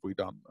misses have we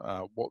done?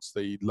 What's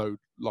the load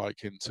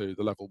like into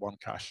the level 1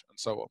 cache, and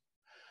so on.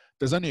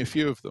 There's only a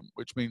few of them,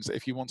 which means that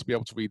if you want to be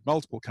able to read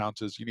multiple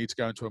counters, you need to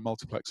go into a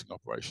multiplexing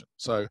operation.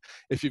 So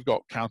if you've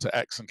got counter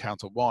X and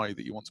counter Y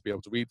that you want to be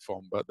able to read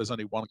from, but there's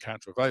only 1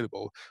 counter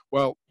available,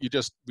 well, you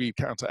just read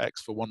counter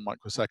X for 1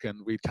 microsecond,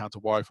 read counter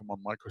Y for 1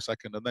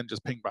 microsecond, and then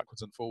just ping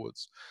backwards and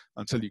forwards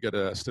until you get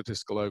a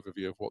statistical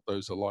overview of what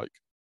those are like.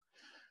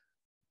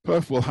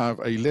 Perf will have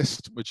a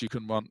list which you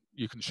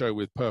can show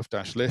with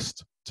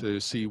perf-list to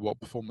see what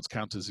performance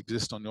counters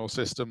exist on your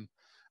system.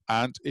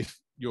 And if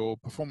your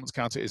performance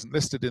counter isn't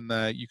listed in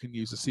there, you can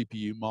use a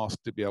CPU mask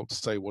to be able to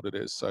say what it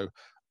is. So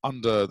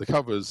under the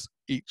covers,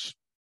 each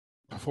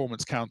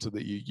performance counter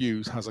that you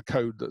use has a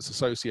code that's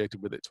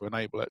associated with it to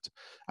enable it.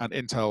 And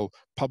Intel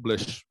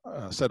publish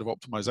a set of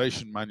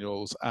optimization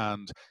manuals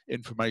and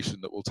information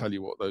that will tell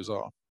you what those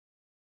are.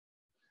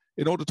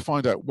 In order to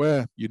find out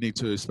where you need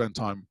to spend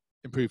time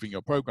improving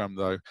your program,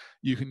 though,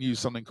 you can use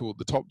something called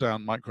the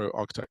top-down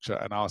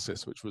microarchitecture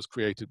analysis, which was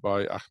created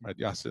by Ahmed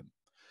Yassin.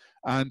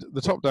 And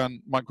the top-down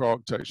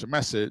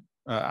microarchitecture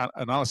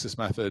analysis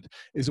method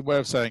is a way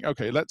of saying,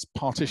 okay, let's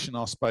partition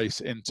our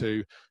space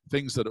into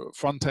things that are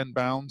front-end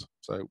bound,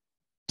 so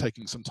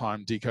taking some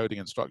time decoding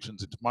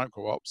instructions into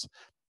micro-ops,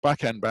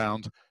 back-end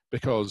bound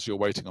because you're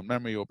waiting on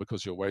memory or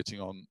because you're waiting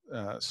on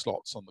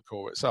slots on the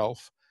core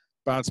itself,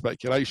 bad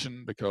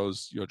speculation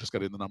because you're just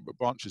getting the number of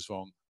branches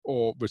wrong,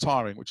 or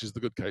retiring, which is the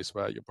good case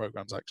where your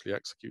program's actually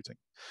executing.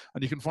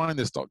 And you can find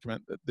this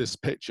document, this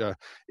picture,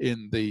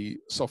 in the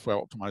software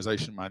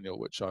optimization manual,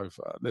 which I've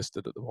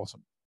listed at the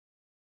bottom.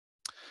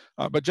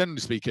 But generally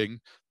speaking,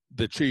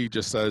 the tree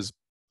just says,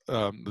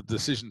 the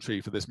decision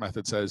tree for this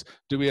method says,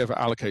 do we ever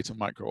allocate a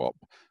micro-op?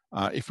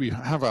 If we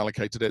have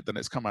allocated it, then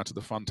it's come out of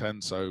the front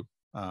end, so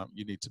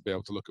you need to be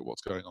able to look at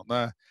what's going on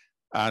there.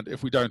 And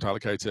if we don't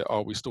allocate it,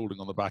 are we stalling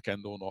on the back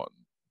end or not?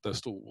 The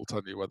stall will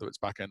tell you whether it's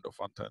back end or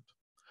front end.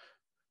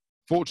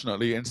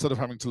 Fortunately, instead of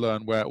having to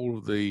learn where all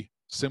of the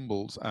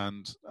symbols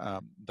and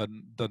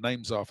the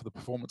names are for the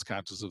performance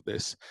counters of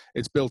this,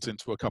 it's built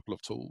into a couple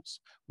of tools.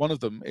 One of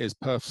them is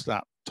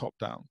perfstat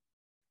top-down.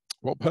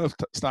 What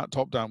perfstat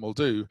top-down will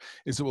do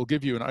is it will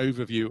give you an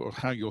overview of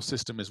how your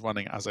system is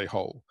running as a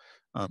whole.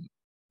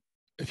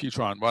 If you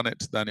try and run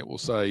it, then it will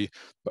say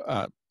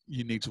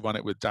you need to run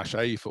it with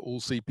 -A for all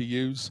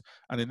CPUs.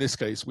 And in this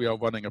case, we are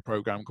running a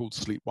program called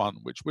Sleep1,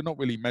 which we're not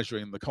really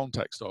measuring the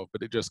context of,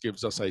 but it just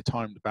gives us a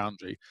timed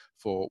boundary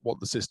for what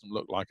the system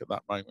looked like at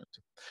that moment.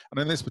 And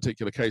in this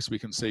particular case, we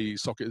can see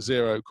socket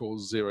 0,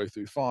 cores 0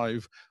 through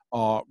 5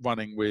 are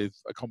running with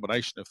a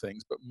combination of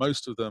things, but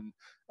most of them,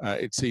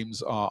 it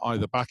seems, are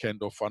either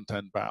back-end or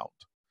front-end bound.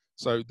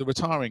 So the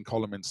retiring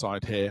column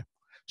inside here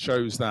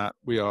shows that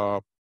we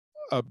are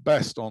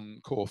best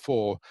on core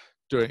 4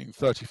 doing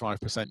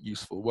 35%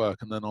 useful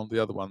work, and then on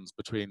the other ones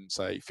between,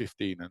 say,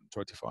 15 and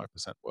 25%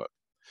 work.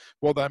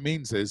 What that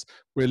means is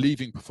we're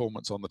leaving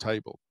performance on the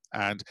table.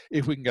 And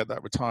if we can get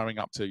that retiring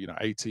up to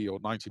 80 or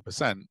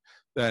 90%,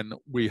 then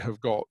we have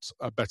got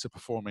a better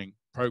performing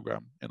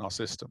program in our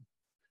system.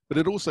 But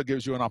it also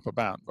gives you an upper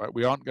bound, right?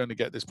 We aren't going to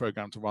get this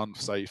program to run,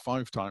 say,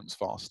 5 times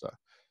faster.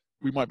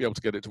 We might be able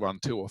to get it to run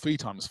 2 or 3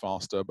 times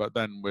faster, but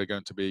then we're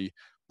going to be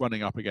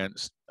running up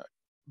against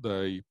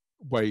the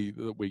way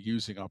that we're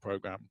using our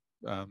program,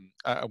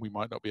 and we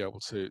might not be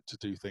able to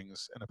do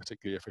things in a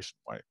particularly efficient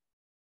way.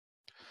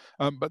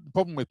 But the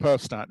problem with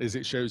PerfStat is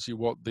it shows you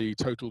what the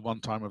total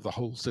runtime of the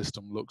whole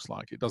system looks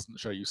like. It doesn't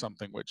show you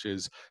something which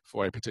is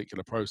for a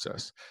particular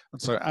process.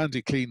 And so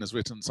Andy Clean has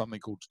written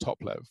something called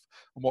TopLev.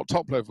 And what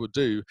TopLev would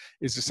do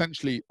is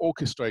essentially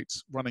orchestrates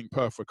running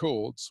perf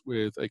records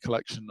with a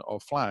collection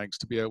of flags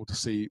to be able to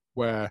see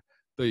where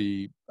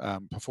the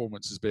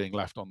performance is being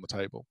left on the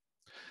table.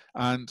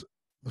 And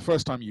the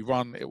first time you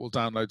run, it will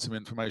download some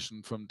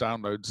information from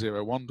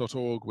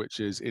download01.org, which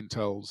is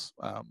Intel's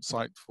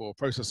site for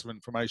processor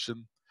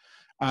information.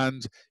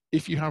 And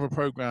if you have a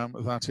program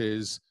that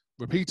is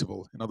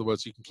repeatable, in other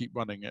words, you can keep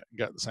running it and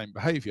get the same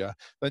behavior,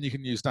 then you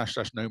can use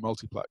 --no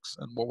multiplex.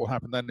 And what will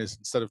happen then is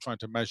instead of trying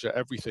to measure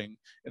everything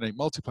in a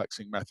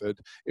multiplexing method,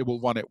 it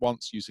will run it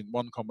once using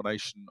one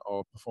combination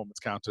of performance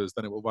counters,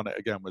 then it will run it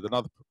again with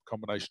another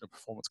combination of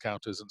performance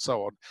counters, and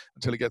so on,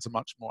 until it gets a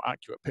much more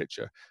accurate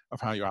picture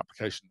of how your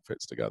application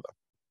fits together.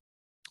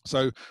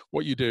 So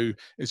what you do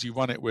is you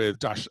run it with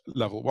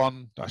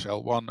 -level1,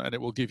 -L1, and it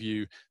will give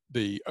you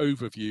the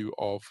overview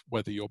of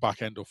whether you're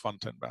back-end or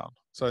front-end bound.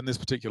 So in this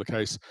particular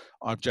case,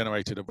 I've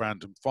generated a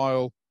random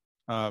file,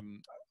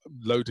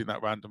 loading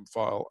that random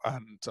file,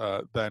 and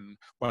then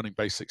running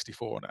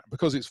base64 on it.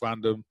 Because it's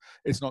random,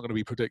 it's not going to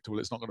be predictable.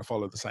 It's not going to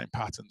follow the same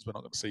patterns. We're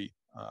not going to see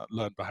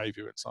learned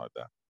behavior inside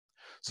there.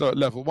 So at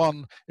level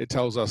 1, it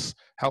tells us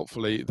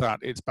helpfully that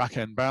it's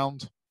back-end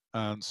bound,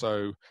 and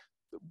so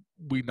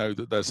we know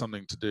that there's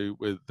something to do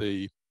with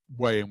the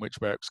way in which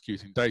we're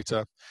executing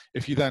data.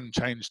 If you then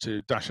change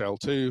to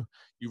 -L2,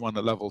 you run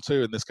at level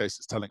 2. In this case,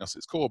 it's telling us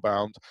it's core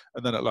bound.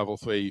 And then at level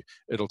 3,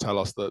 it'll tell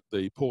us that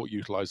the port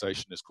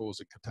utilization is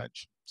causing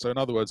contention. So in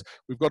other words,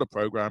 we've got a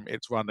program,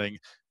 it's running.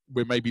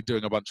 We're maybe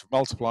doing a bunch of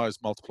multipliers.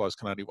 Multipliers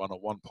can only run on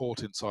one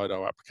port inside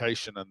our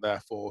application, and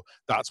therefore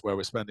that's where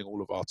we're spending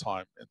all of our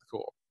time in the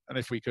core. And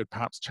if we could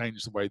perhaps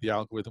change the way the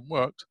algorithm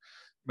worked,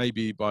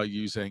 maybe by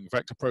using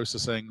vector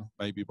processing,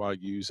 maybe by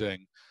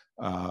using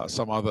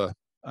some other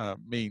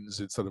means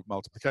instead of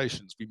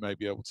multiplications, we may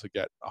be able to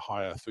get a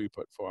higher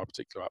throughput for our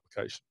particular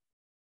application.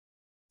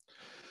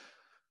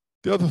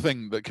 The other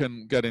thing that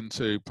can get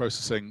into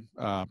processing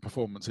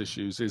performance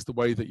issues is the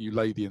way that you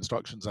lay the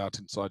instructions out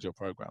inside your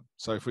program.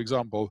 So for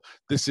example,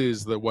 this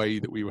is the way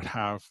that we would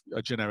have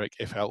a generic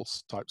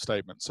if-else type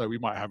statement. So we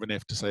might have an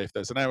if to say if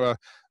there's an error.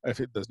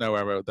 If there's no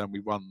error, then we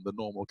run the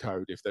normal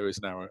code. If there is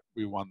an error,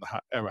 we run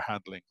the error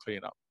handling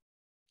cleanup.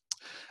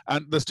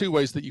 And there's 2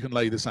 ways that you can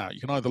lay this out.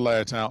 You can either lay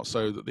it out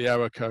so that the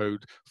error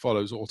code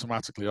follows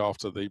automatically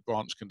after the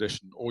branch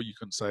condition, or you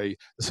can say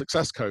the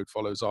success code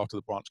follows after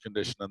the branch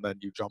condition and then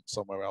you jump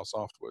somewhere else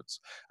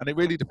afterwards. And it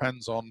really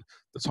depends on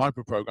the type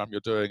of program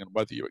you're doing and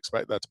whether you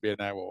expect there to be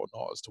an error or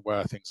not as to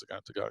where things are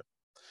going to go.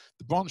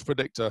 The branch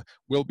predictor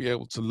will be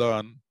able to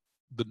learn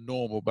the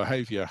normal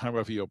behavior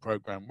however your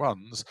program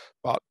runs.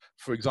 But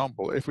for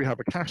example, if we have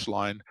a cache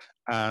line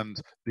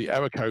and the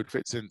error code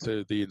fits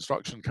into the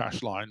instruction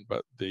cache line,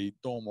 but the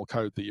normal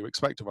code that you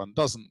expect to run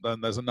doesn't, then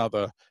there's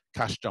another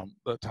cache jump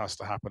that has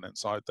to happen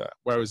inside there.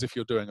 Whereas if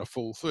you're doing a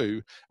full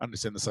through and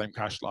it's in the same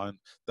cache line,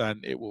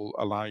 then it will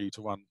allow you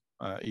to run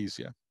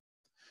easier.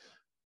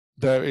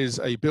 There is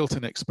a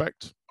built-in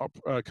expect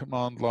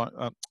command line,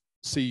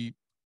 C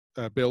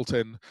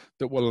built-in,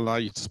 that will allow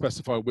you to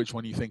specify which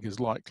one you think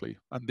is likely.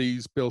 And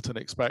these built-in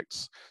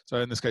expects, so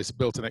in this case,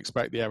 built-in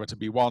expect the error to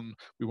be 1,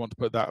 we want to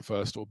put that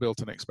first, or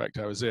built-in expect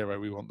error 0,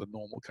 we want the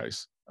normal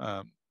case,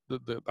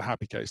 the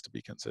happy case to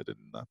be considered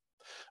in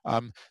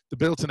there. The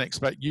built-in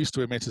expect used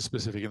to emit a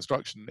specific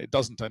instruction. It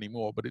doesn't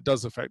anymore, but it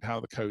does affect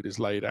how the code is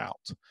laid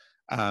out.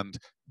 And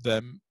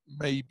there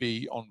may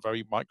be, on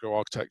very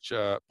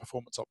microarchitecture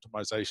performance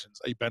optimizations,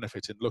 a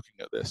benefit in looking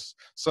at this.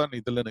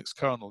 Certainly the Linux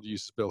kernel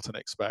uses built-in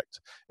expect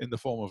in the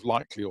form of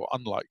likely or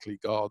unlikely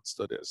guards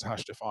that it's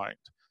hash defined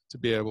to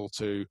be able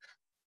to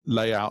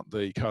lay out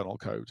the kernel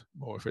code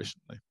more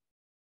efficiently.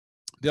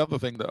 The other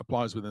thing that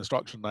applies with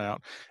instruction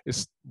layout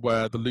is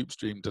where the loop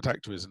stream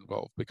detector is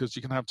involved, because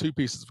you can have 2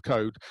 pieces of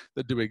code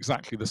that do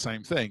exactly the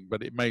same thing,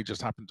 but it may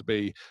just happen to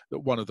be that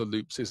one of the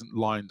loops isn't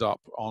lined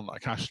up on a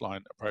cache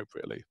line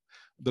appropriately.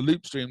 The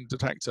loop stream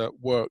detector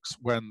works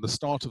when the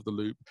start of the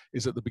loop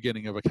is at the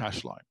beginning of a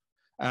cache line.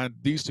 And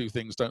these 2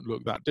 things don't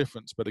look that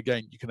different, but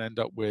again, you can end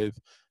up with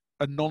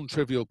a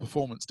non-trivial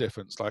performance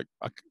difference, like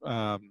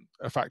a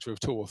factor of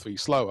 2 or 3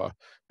 slower,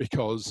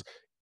 because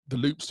the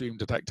loop stream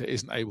detector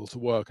isn't able to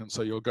work, and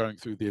so you're going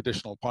through the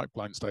additional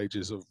pipeline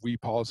stages of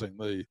reparsing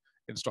the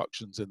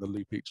instructions in the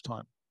loop each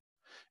time.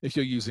 If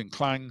you're using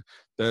Clang,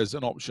 there's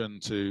an option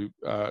to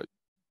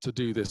to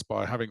do this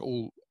by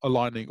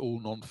aligning all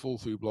non-fall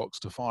through blocks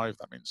to 5.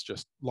 That means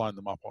just line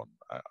them up on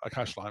a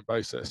cache line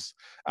basis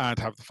and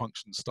have the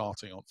function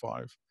starting on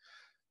 5.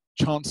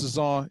 Chances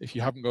are, if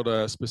you haven't got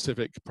a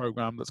specific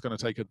program that's going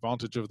to take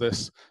advantage of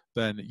this,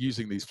 then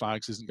using these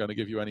flags isn't going to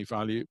give you any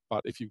value.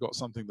 But if you've got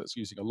something that's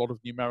using a lot of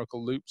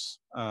numerical loops,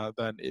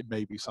 then it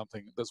may be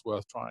something that's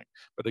worth trying.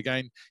 But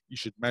again, you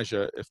should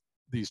measure if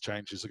these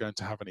changes are going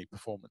to have any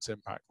performance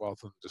impact rather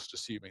than just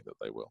assuming that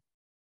they will.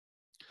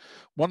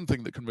 One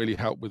thing that can really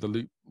help with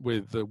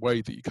the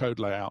way that you code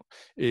layout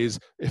is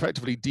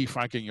effectively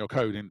defragging your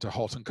code into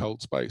hot and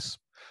cold space.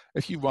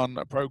 If you run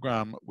a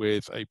program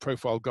with a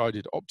profile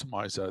guided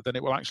optimizer, then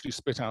it will actually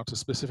spit out a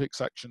specific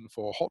section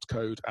for hot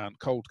code and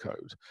cold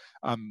code.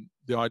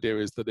 The idea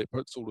is that it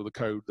puts all of the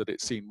code that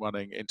it's seen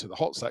running into the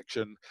hot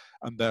section,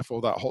 and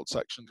therefore that hot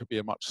section could be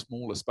a much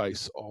smaller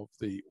space of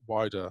the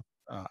wider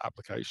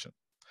application.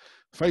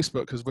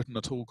 Facebook has written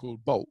a tool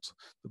called Bolt,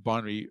 the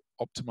binary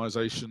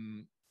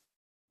optimization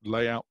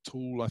layout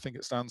tool, I think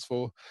it stands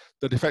for,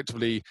 that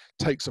effectively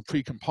takes a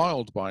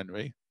precompiled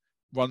binary,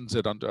 runs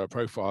it under a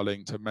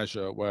profiling to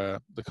measure where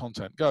the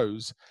content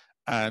goes,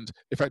 and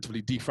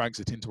effectively defrags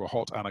it into a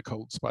hot and a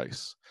cold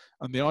space.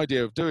 And the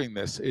idea of doing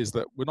this is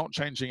that we're not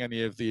changing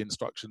any of the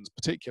instructions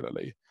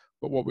particularly,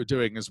 but what we're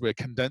doing is we're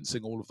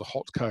condensing all of the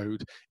hot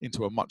code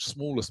into a much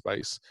smaller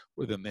space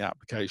within the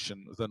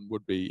application than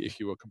would be if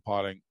you were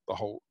compiling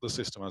the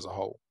system as a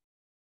whole.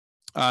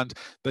 And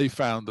they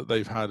found that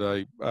they've had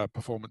a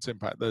performance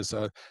impact. There's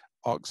a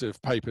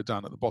ArcZiv paper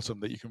down at the bottom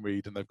that you can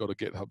read, and they've got a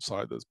GitHub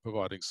site that's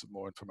providing some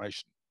more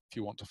information if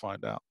you want to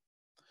find out.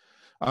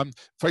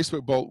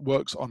 Facebook Bolt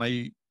works on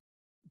a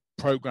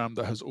program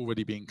that has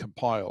already been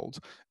compiled.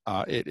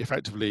 It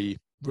effectively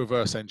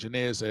reverse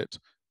engineers it.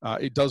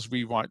 It does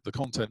rewrite the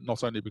content,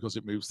 not only because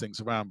it moves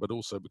things around, but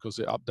also because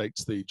it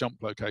updates the jump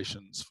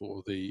locations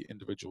for the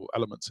individual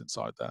elements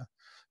inside there.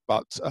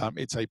 But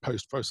it's a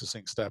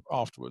post-processing step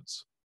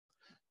afterwards.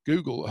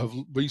 Google have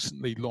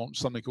recently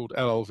launched something called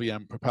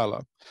LLVM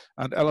Propeller.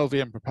 And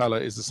LLVM Propeller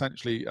is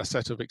essentially a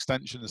set of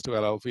extensions to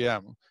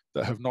LLVM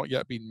that have not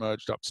yet been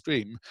merged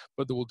upstream,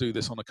 but that will do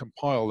this on a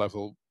compile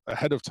level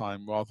ahead of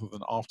time rather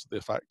than after the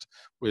effect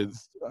with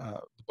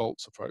the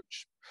Bolt's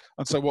approach.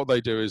 And so what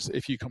they do is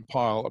if you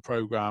compile a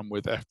program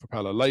with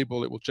fpropeller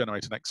label, it will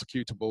generate an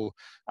executable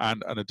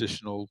and an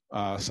additional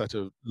set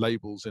of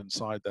labels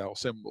inside there or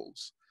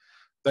symbols.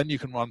 Then you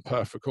can run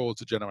perf record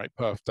to generate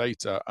perf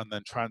data and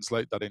then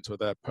translate that into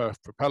their perf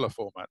propeller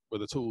format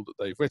with a tool that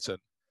they've written,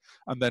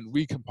 and then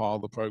recompile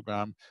the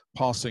program,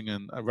 passing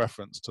in a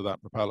reference to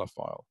that propeller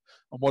file.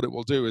 And what it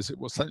will do is it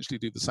will essentially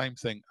do the same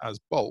thing as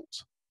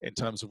Bolt in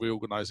terms of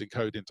reorganizing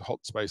code into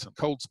hot space and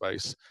cold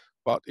space,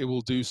 but it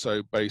will do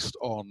so based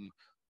on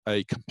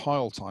a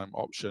compile time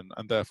option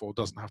and therefore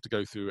doesn't have to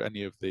go through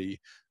any of the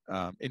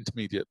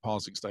intermediate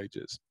parsing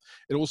stages.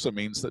 It also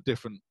means that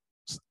different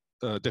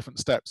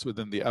steps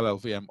within the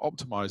LLVM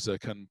optimizer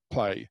can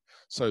play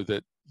so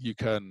that you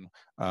can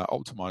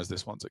optimize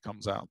this once it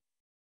comes out.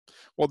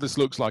 What this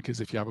looks like is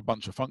if you have a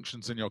bunch of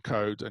functions in your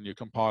code and you're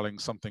compiling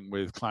something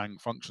with Clang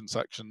function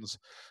sections,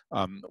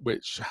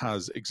 which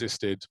has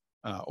existed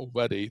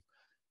already,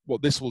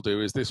 what this will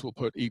do is this will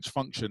put each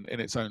function in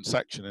its own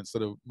section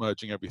instead of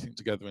merging everything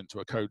together into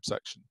a code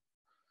section.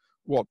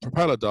 What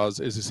Propeller does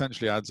is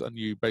essentially adds a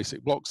new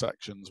basic block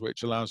sections,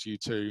 which allows you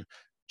to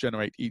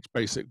generate each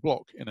basic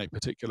block in a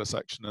particular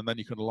section, and then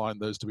you can align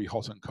those to be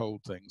hot and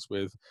cold things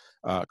with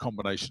a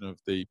combination of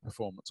the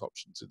performance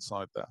options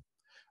inside there.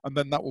 And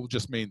then that will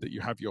just mean that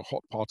you have your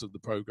hot part of the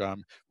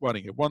program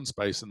running in one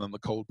space and then the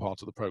cold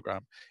part of the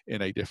program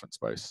in a different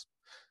space.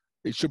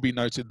 It should be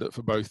noted that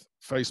for both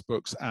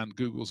Facebook's and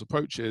Google's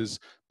approaches,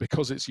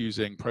 because it's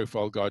using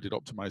profile guided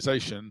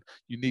optimization,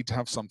 you need to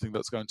have something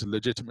that's going to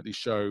legitimately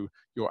show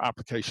your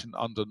application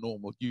under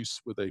normal use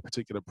with a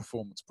particular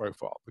performance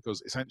profile,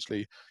 because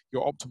essentially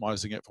you're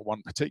optimizing it for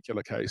one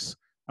particular case.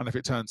 And if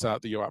it turns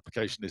out that your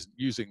application isn't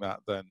using that,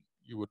 then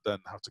you would then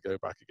have to go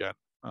back again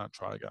and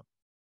try again.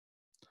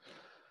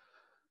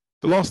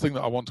 The last thing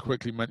that I want to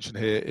quickly mention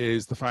here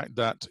is the fact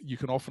that you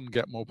can often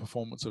get more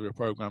performance of your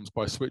programs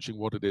by switching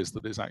what it is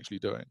that it's actually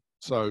doing.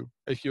 So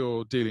if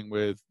you're dealing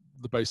with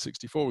the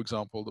base64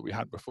 example that we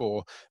had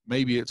before,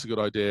 maybe it's a good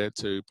idea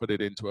to put it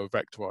into a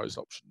vectorized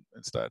option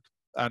instead.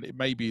 And it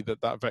may be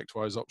that that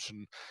vectorized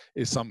option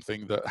is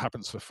something that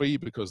happens for free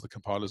because the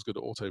compiler is good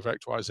at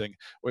auto-vectorizing,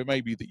 or it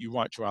may be that you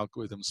write your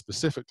algorithm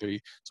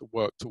specifically to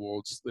work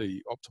towards the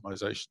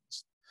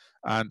optimizations.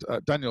 And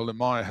Daniel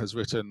Lemire has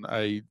written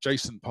a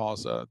JSON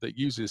parser that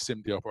uses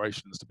SIMD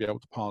operations to be able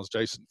to parse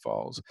JSON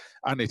files.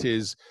 And it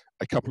is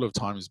a couple of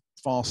times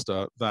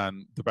faster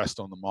than the best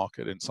on the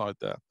market inside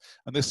there.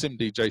 And this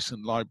SIMD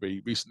JSON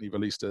library recently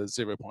released a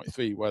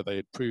 0.3 where they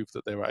had proved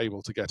that they were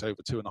able to get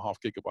over 2.5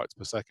 gigabytes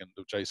per second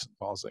of JSON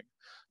parsing.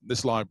 And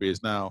this library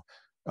is now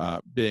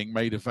being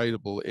made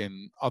available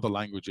in other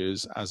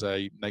languages as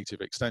a native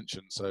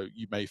extension. So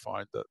you may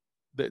find that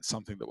it's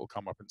something that will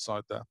come up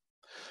inside there.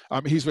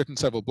 He's written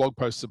several blog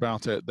posts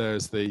about it.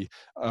 There's the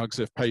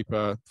ArcZiv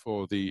paper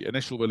for the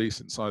initial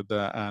release inside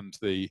there and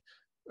the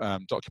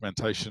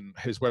documentation.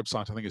 His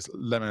website, I think, is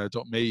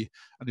lemina.me,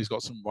 and he's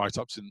got some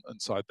write-ups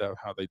inside there of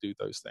how they do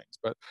those things.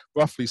 But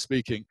roughly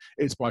speaking,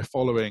 it's by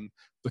following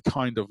the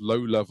kind of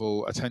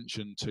low-level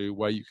attention to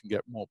where you can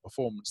get more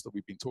performance that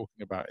we've been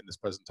talking about in this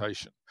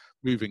presentation,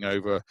 moving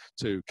over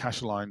to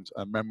cache-aligned,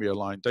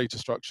 memory-aligned data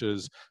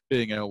structures,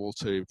 being able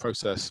to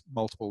process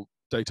multiple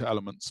data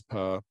elements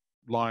per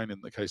line in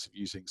the case of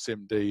using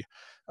SIMD,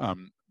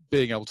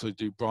 being able to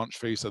do branch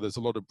tree. So there's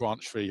a lot of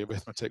branch tree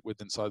arithmetic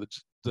within inside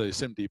the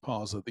SIMD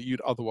parser that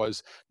you'd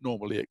otherwise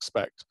normally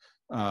expect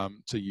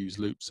to use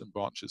loops and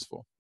branches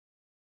for.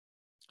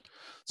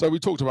 So we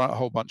talked about a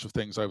whole bunch of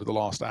things over the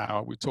last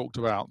hour. We talked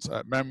about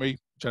memory.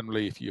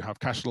 Generally, if you have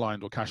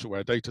cache-aligned or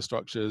cache-aware data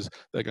structures,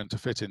 they're going to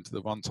fit into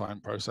the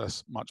runtime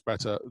process much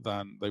better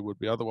than they would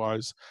be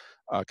otherwise.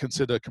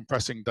 Consider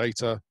compressing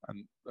data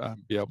and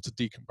be able to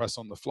decompress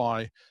on the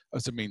fly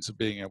as a means of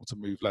being able to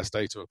move less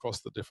data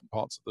across the different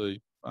parts of the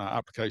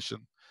application.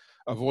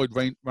 Avoid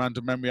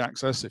random memory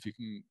access. If you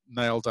can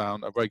nail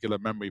down a regular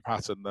memory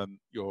pattern, then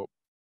your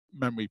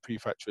memory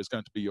prefetcher is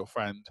going to be your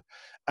friend.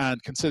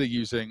 And consider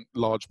using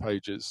large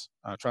pages,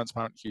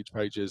 transparent huge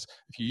pages.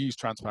 If you use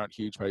transparent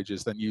huge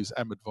pages, then use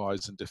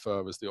madvise and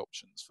defer as the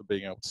options for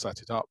being able to set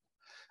it up.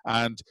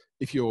 And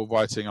if you're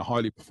writing a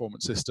highly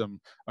performant system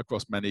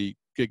across many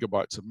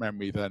gigabytes of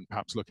memory, then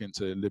perhaps look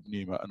into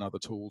libnuma and other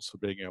tools for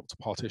being able to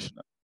partition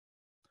it.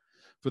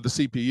 For the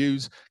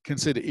CPUs,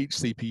 consider each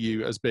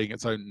CPU as being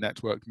its own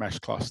networked mesh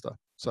cluster.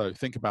 So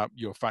think about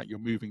your fact you're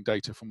moving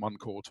data from one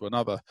core to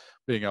another,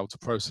 being able to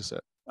process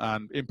it.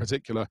 And in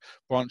particular,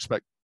 branch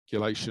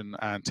speculation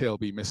and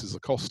TLB misses are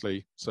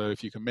costly. So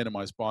if you can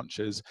minimize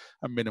branches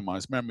and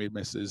minimize memory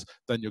misses,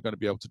 then you're going to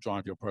be able to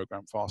drive your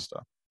program faster.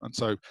 And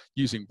so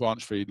using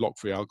branch-free,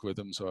 lock-free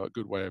algorithms are a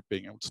good way of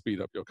being able to speed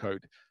up your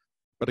code.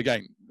 But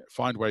again,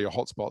 find where your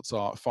hotspots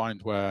are,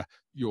 find where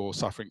you're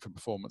suffering from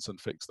performance and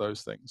fix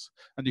those things.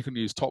 And you can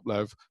use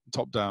top-level,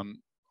 top-down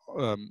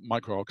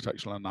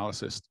microarchitectural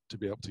analysis to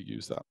be able to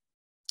use that.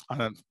 And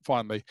then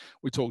finally,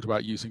 we talked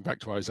about using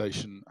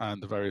vectorization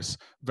and the various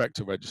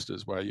vector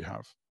registers where you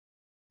have.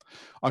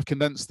 I've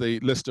condensed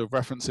the list of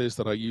references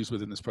that I use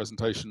within this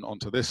presentation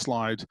onto this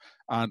slide,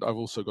 and I've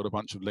also got a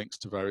bunch of links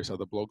to various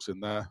other blogs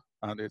in there,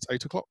 and it's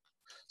 8 o'clock.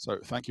 So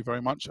thank you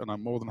very much, and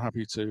I'm more than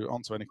happy to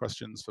answer any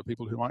questions for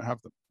people who might have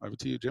them. Over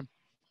to you, Jim.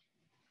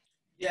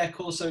 Yeah,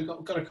 cool. So we've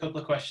got a couple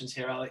of questions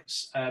here,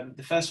 Alex.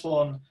 The first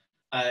one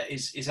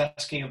is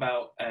asking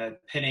about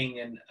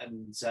pinning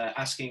and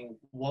asking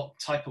what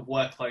type of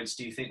workloads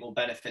do you think will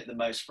benefit the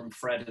most from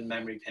thread and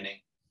memory pinning?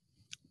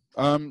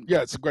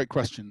 Yeah, it's a great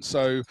question.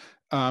 So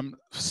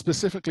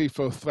specifically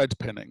for thread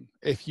pinning,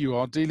 if you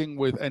are dealing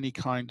with any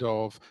kind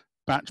of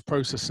batch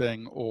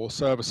processing or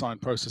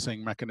server-side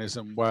processing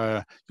mechanism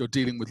where you're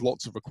dealing with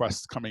lots of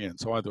requests coming in,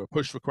 so either a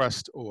push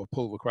request or a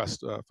pull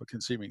request for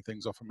consuming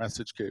things off a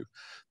message queue,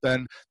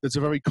 then there's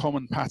a very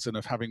common pattern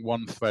of having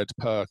one thread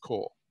per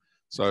core.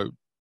 So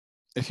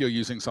if you're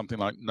using something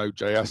like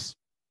Node.js,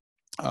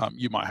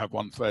 you might have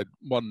one thread,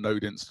 one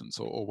node instance,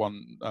 or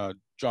one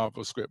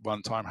JavaScript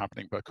runtime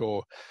happening per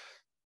core.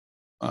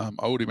 I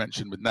already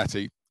mentioned with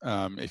Netty,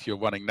 if you're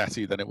running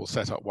Netty, then it will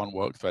set up one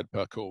work thread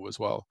per core as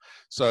well.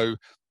 So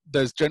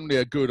there's generally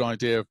a good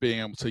idea of being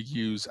able to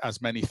use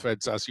as many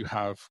threads as you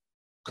have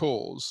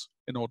cores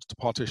in order to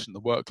partition the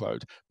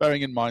workload,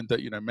 bearing in mind that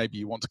maybe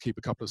you want to keep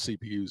a couple of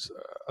CPUs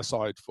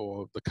aside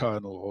for the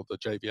kernel or the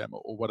JVM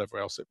or whatever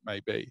else it may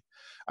be.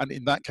 And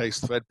in that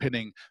case, thread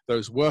pinning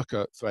those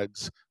worker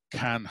threads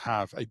can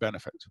have a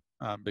benefit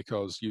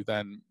because you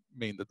then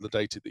mean that the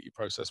data that you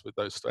process with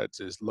those threads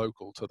is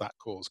local to that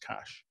core's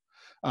cache.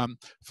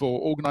 For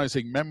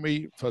organizing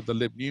memory for the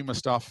libnuma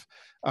stuff,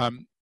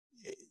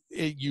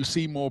 you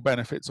see more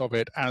benefits of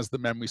it as the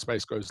memory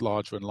space grows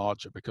larger and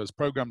larger, because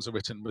programs are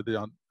written with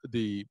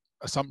the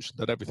assumption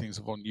that everything's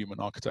a von Neumann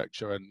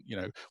architecture, and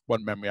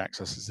one memory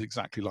access is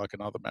exactly like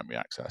another memory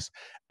access.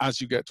 As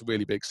you get to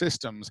really big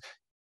systems,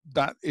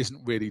 that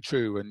isn't really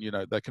true, and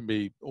there can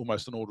be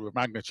almost an order of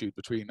magnitude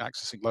between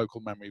accessing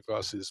local memory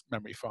versus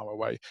memory far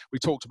away. We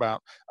talked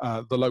about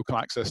the local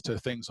access to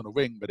things on a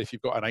ring, but if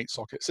you've got an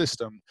 8-socket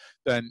system,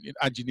 then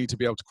and you need to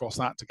be able to cross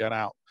that to get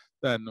out,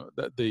 then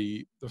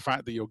the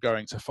fact that you're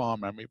going to far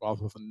memory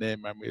rather than near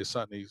memory is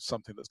certainly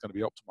something that's going to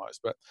be optimized.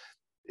 But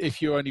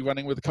if you're only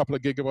running with a couple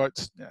of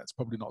gigabytes, it's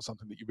probably not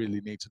something that you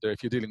really need to do.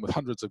 If you're dealing with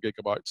hundreds of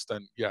gigabytes,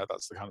 then yeah,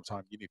 that's the kind of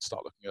time you need to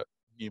start looking at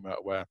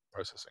NUMA-aware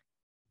processing.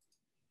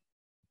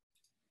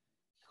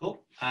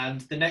 Cool.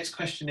 And the next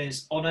question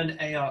is, on an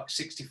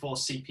ARC64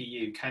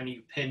 CPU, can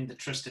you pin the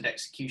trusted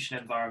execution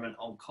environment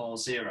on core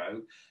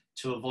 0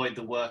 to avoid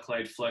the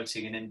workload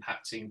floating and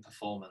impacting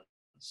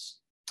performance?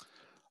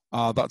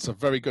 That's a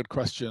very good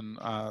question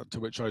to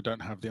which I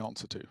don't have the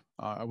answer to.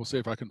 I will see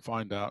if I can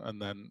find out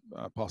and then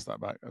pass that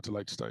back at a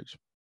later stage.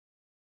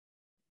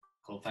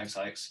 Cool, thanks,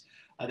 Alex.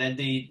 And then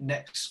the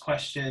next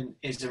question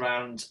is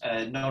around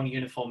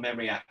non-uniform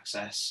memory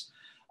access.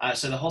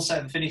 So the whole set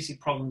of affinity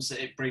problems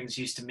that it brings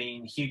used to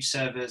mean huge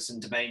servers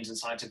and domains and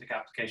scientific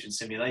application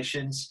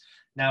simulations.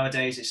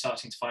 Nowadays, it's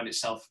starting to find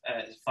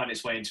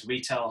its way into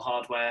retail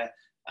hardware,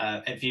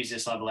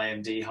 enthusiast level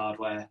AMD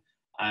hardware.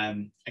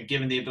 And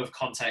given the above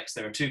context,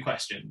 there are two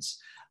questions.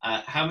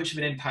 How much of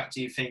an impact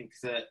do you think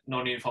that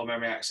non-uniform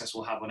memory access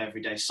will have on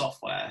everyday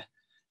software?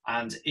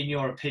 And in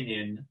your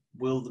opinion,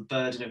 will the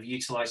burden of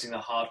utilizing the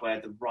hardware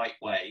the right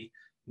way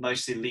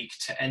mostly leak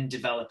to end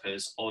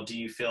developers, or do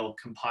you feel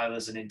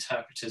compilers and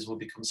interpreters will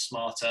become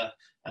smarter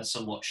and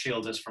somewhat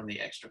shield us from the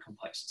extra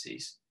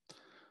complexities?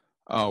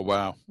 Oh,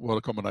 wow. What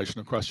a combination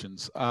of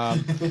questions.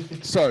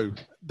 So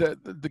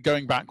the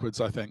going backwards,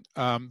 I think,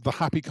 the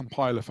happy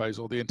compiler phase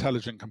or the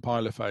intelligent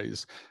compiler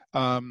phase,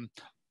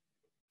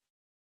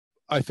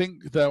 I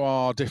think there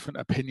are different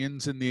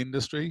opinions in the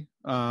industry,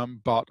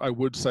 but I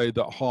would say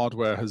that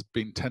hardware has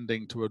been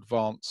tending to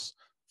advance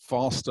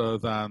faster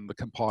than the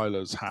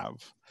compilers have.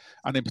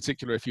 And in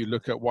particular, if you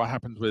look at what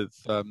happened with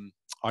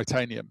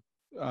Itanium,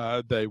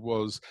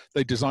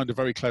 they designed a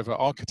very clever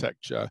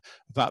architecture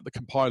that the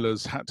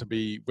compilers had to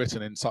be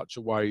written in such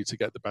a way to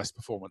get the best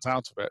performance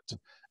out of it.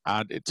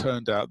 And it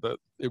turned out that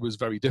it was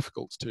very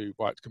difficult to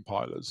write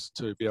compilers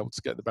to be able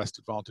to get the best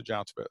advantage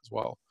out of it as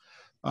well.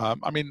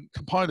 I mean,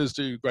 compilers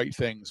do great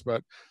things,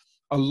 but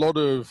a lot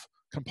of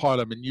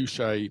compiler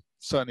minutiae,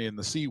 certainly in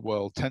the C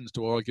world, tends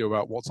to argue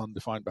about what's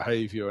undefined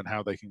behavior and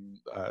how they can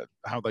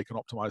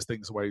optimize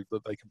things in a way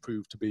that they can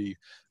prove to be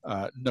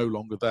no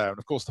longer there. And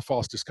of course, the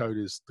fastest code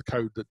is the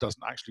code that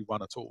doesn't actually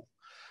run at all.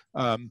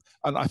 And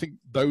I think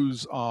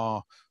those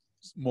are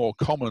more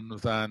common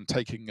than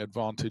taking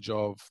advantage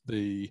of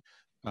the,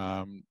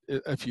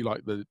 if you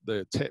like,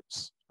 the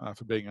tips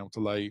for being able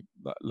to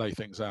lay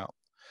things out.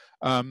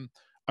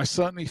 I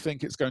certainly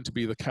think it's going to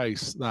be the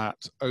case that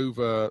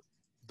over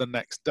the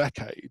next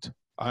decade,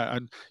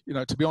 and you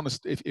know, to be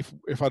honest,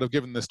 if I'd have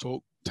given this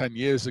talk 10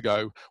 years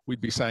ago,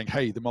 we'd be saying,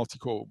 hey, the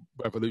multi-core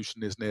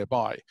revolution is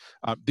nearby.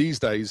 These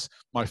days,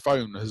 my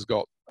phone has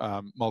got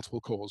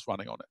multiple cores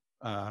running on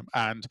it,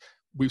 and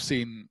we've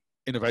seen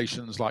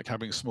innovations like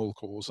having small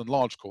cores and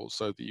large cores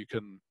so that you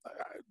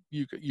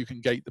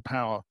can gate the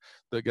power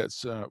that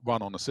gets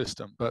run on a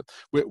system. But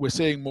we're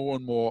seeing more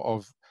and more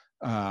of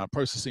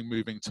processing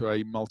moving to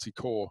a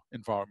multi-core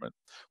environment.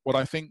 What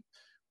I think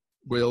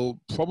we'll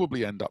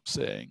probably end up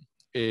seeing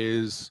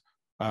is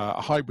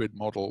a hybrid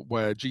model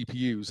where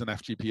GPUs and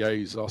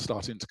FGPAs are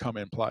starting to come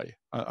in play.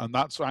 And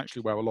that's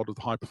actually where a lot of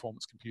the high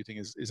performance computing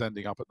is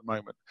ending up at the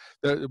moment.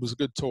 There was a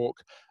good talk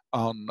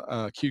on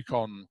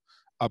QCon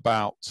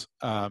about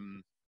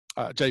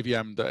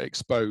JVM that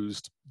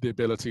exposed the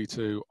ability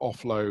to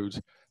offload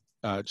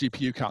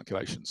GPU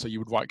calculations. So you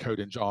would write code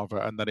in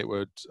Java and then it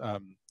would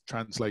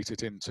translate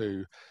it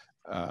into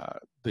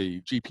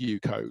the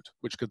GPU code,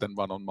 which could then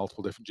run on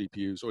multiple different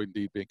GPUs, or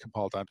indeed being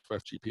compiled down to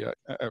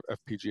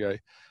FPGA. And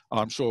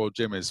I'm sure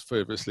Jim is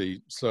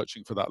fervently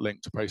searching for that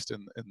link to paste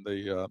in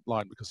the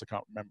line because I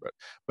can't remember it.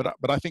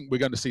 But I think we're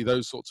going to see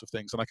those sorts of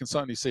things, and I can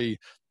certainly see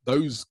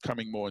those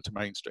coming more into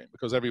mainstream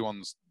because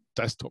everyone's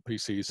desktop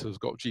PCs has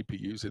got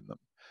GPUs in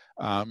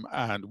them,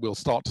 and we'll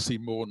start to see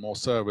more and more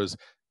servers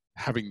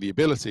having the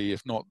ability,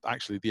 if not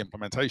actually the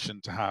implementation,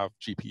 to have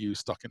GPUs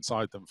stuck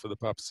inside them for the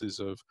purposes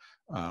of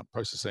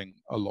processing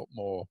a lot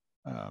more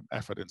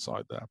effort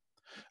inside there.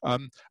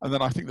 And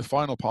then I think the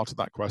final part of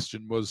that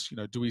question was, you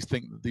know, do we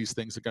think that these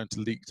things are going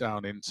to leak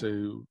down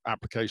into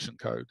application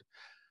code?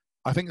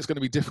 I think it's going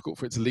to be difficult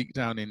for it to leak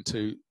down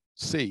into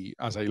C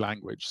as a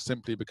language,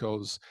 simply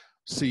because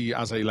C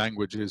as a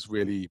language is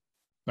really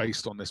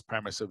based on this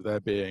premise of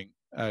there being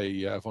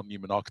a von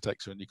Neumann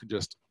architecture, and you can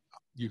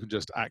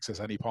just access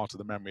any part of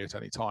the memory at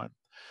any time.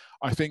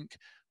 I think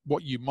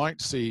what you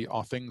might see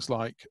are things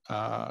like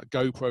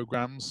Go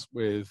programs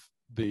with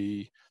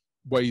the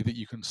way that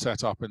you can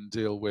set up and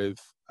deal with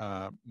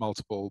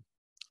multiple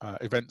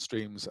event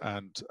streams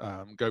and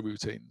Go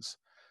routines.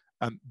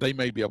 And they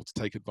may be able to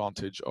take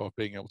advantage of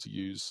being able to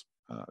use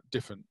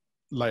different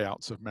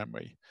layouts of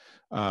memory.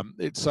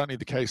 It's certainly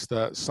the case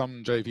that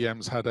some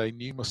JVMs had a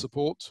NUMA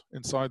support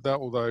inside there,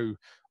 although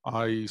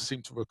I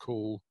seem to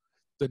recall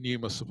the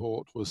NUMA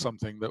support was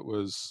something that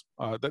was,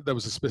 there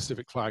was a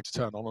specific flag to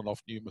turn on and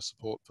off NUMA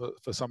support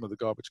for some of the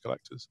garbage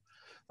collectors.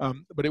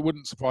 But it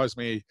wouldn't surprise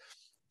me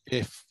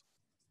if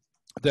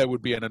there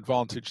would be an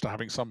advantage to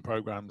having some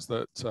programs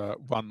that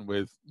run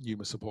with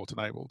NUMA support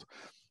enabled.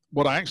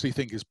 What I actually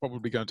think is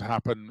probably going to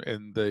happen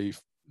in the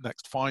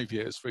next 5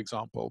 years, for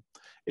example,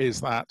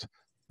 is that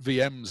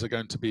VMs are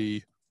going to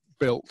be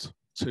built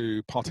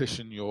to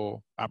partition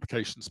your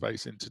application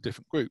space into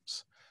different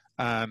groups.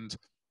 And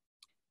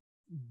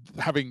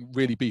having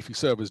really beefy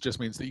servers just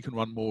means that you can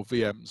run more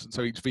VMs. And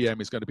so each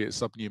VM is going to be a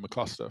sub-NUMA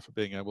cluster for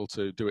being able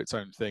to do its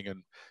own thing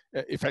and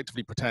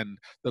effectively pretend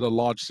that a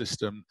large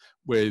system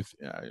with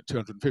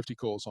 250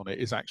 cores on it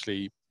is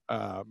actually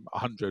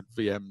 100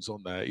 VMs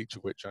on there, each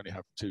of which only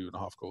have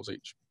 2.5 cores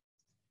each.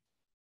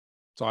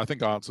 So I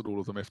think I answered all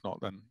of them. If not,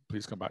 then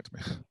please come back to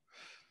me.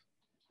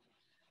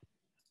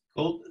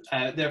 Cool.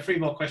 There are 3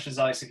 more questions,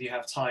 Alex, if you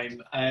have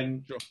time.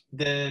 Sure.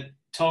 The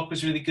talk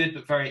was really good,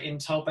 but very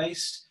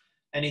Intel-based.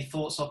 Any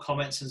thoughts or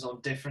comments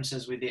on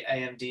differences with the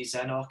AMD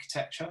Zen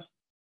architecture?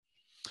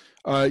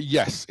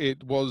 Yes,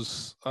 it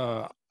was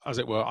as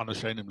it were,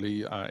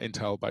 unashamedly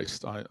Intel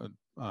based. I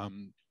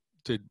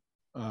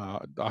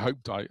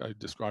hoped I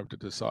described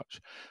it as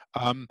such.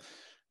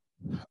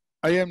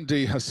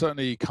 AMD has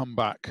certainly come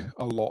back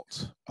a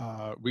lot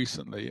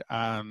recently,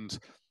 and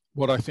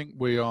what I think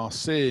we are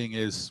seeing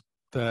is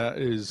there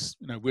is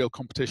real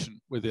competition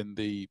within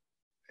the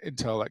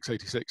Intel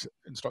x86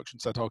 instruction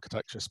set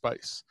architecture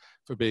space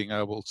for being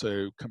able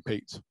to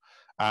compete.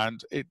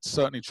 And it's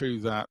certainly true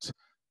that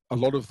a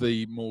lot of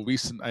the more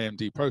recent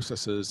AMD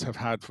processors have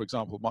had, for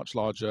example, much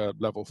larger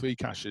level 3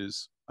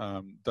 caches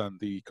than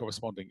the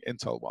corresponding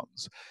Intel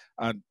ones.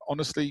 And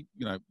honestly,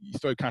 you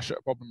throw cache at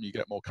a problem, you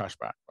get more cache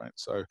back, right?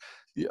 So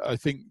I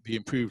think the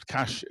improved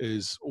cache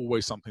is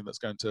always something that's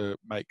going to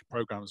make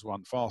programs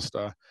run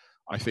faster.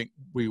 I think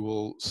we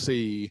will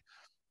see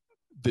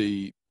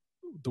the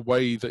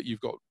way that you've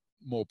got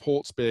more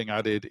ports being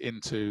added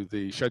into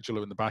the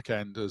scheduler in the back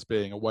end as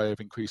being a way of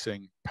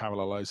increasing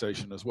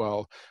parallelization as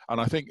well. And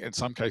I think in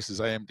some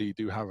cases AMD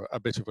do have a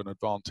bit of an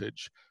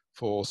advantage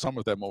for some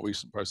of their more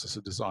recent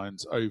processor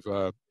designs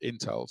over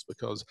Intel's,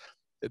 because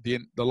the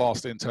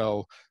last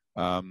Intel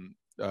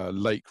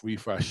Lake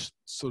refresh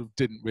sort of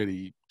didn't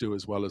really do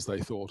as well as they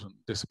thought and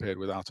disappeared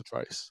without a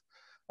trace.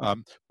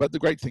 But the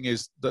great thing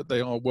is that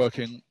they are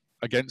working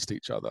against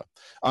each other.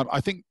 I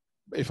think,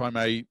 if I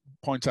may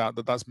point out,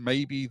 that that's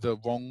maybe the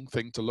wrong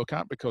thing to look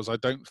at, because I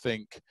don't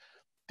think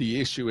the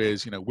issue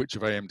is, which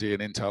of AMD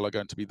and Intel are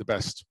going to be the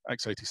best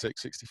x86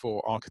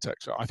 64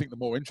 architecture. I think the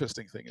more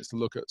interesting thing is to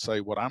look at,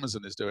 say, what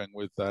Amazon is doing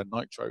with their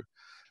Nitro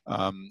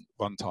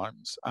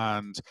runtimes,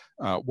 and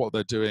what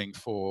they're doing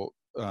for,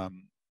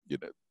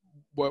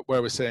 where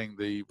we're seeing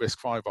the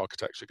RISC-V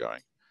architecture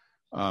going.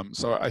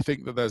 So I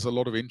think that there's a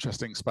lot of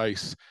interesting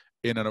space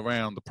in and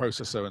around the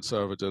processor and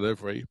server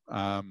delivery.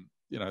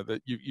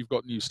 That you've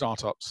got new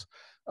startups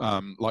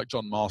like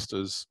John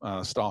Masters'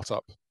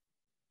 startup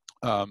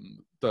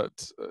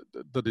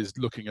that is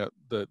looking at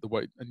the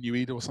way, a New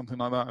Eda or something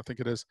like that, I think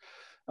it is.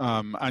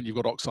 And you've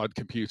got Oxide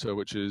Computer,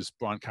 which is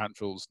Brian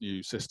Cantrell's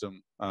new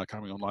system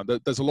coming online.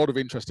 There's a lot of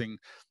interesting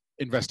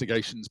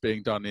investigations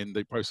being done in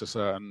the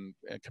processor and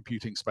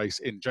computing space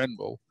in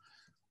general.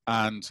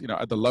 And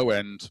at the low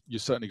end,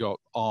 you've certainly got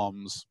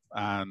ARMS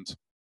and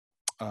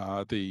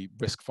the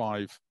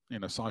RISC-V,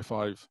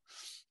 Sci-5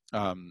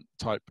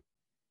 type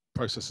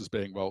processors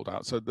being rolled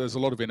out. So there's a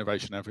lot of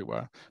innovation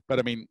everywhere. But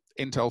I mean,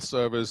 Intel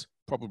servers,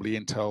 probably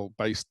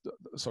Intel-based,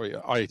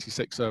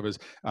 i86 servers,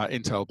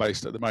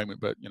 Intel-based at the moment,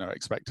 but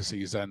expect to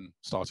see Zen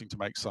starting to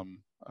make some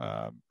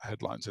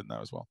headlines in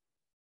there as well.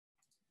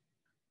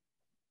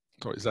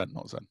 Sorry, Zen,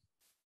 not Zen.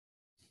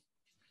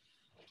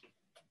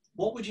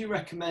 What would you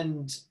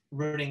recommend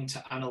running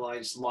to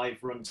analyze live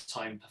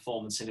runtime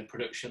performance in a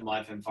production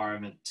live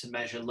environment to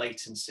measure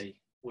latency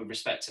with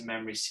respect to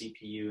memory,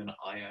 CPU, and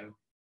I/O?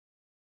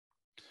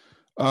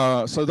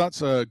 So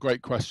that's a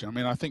great question. I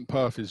mean, I think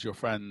perf is your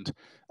friend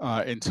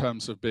in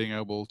terms of being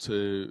able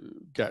to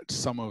get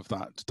some of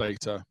that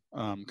data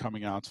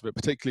coming out of it,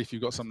 particularly if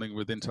you've got something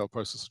with Intel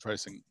processor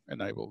tracing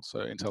enabled, so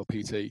Intel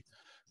PT.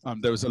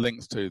 There was a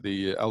link to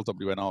the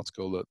LWN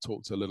article that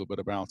talked a little bit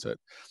about it.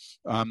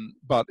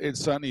 But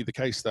it's certainly the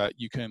case that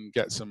you can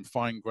get some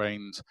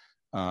fine-grained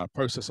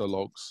processor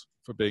logs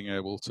for being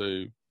able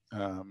to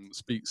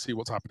see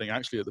what's happening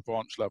actually at the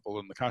branch level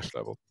and the cache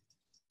level.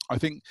 I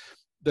think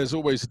there's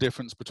always a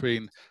difference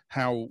between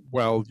how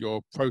well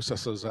your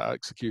processors are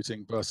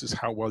executing versus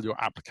how well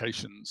your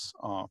applications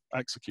are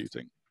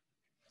executing.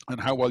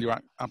 And how well your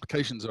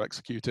applications are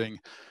executing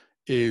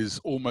is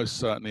almost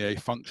certainly a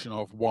function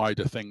of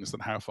wider things than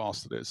how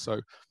fast it is.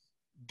 So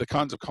the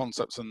kinds of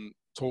concepts and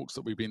talks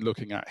that we've been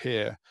looking at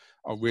here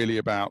are really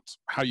about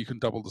how you can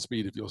double the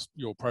speed of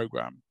your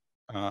program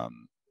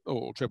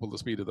or triple the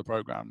speed of the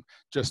program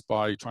just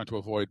by trying to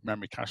avoid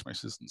memory cache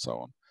misses and so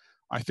on.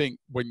 I think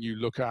when you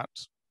look at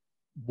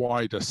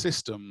wider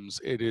systems,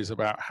 it is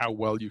about how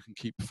well you can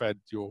keep fed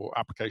your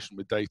application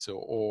with data,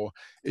 or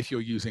if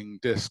you're using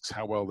disks,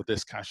 how well the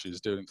disk cache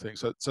is doing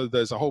things. So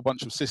there's a whole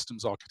bunch of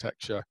systems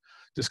architecture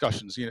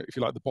discussions, if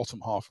you like, the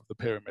bottom half of the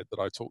pyramid that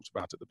I talked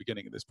about at the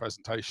beginning of this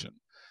presentation.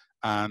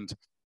 And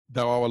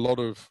there are a lot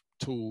of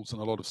tools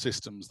and a lot of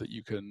systems that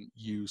you can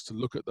use to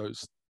look at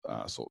those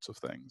sorts of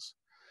things.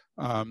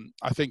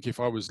 I think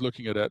if I was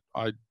looking at it,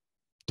 I'd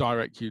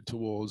direct you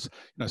towards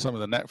some of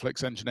the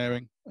Netflix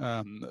engineering,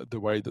 the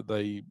way that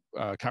they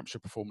capture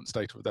performance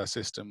data of their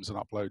systems and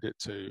upload it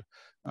to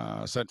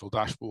central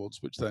dashboards,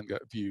 which then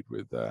get viewed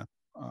with their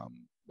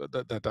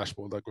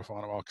dashboard, their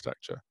Grafana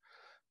architecture.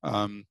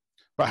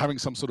 But having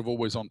some sort of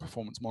always-on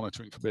performance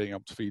monitoring for being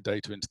able to feed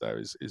data into there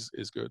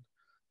is good.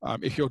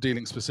 If you're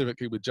dealing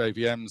specifically with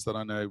JVMs, then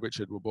I know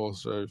Richard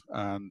Roboso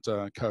and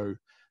co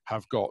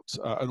have got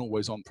an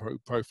always-on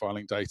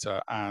profiling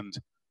data, and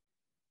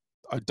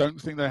I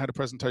don't think they had a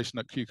presentation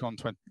at QCon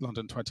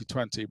London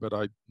 2020, but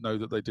I know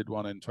that they did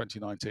one in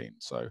 2019.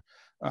 So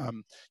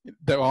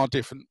there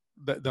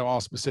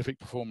are specific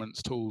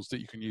performance tools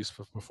that you can use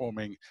for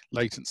performing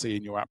latency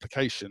in your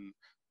application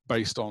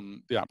based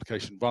on the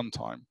application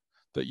runtime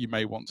that you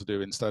may want to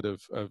do instead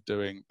of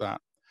doing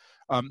that.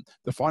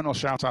 The final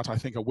shout out I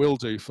think I will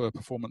do for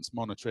performance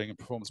monitoring and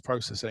performance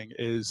processing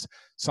is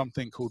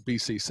something called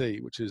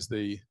BCC, which is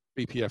the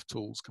BPF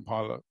Tools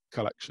Compiler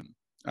Collection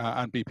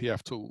and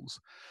BPF Tools.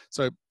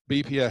 So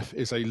BPF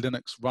is a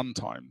Linux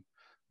runtime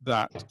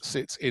that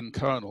sits in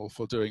kernel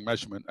for doing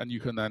measurement, and you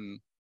can then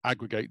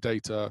aggregate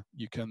data,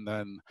 you can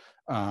then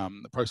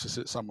process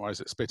it, summarize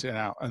it, spit it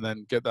out, and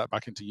then get that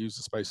back into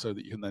user space so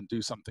that you can then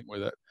do something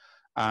with it.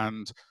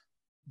 And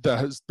there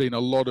has been a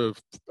lot of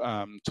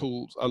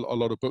tools, a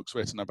lot of books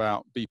written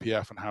about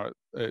BPF and how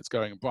it's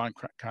going. And Brian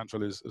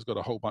Cantrell has got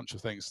a whole bunch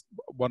of things.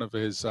 One of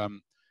his,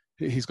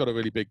 he's got a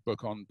really big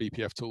book on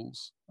BPF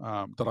tools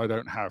that I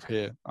don't have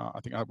here. I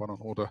think I have one on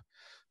order.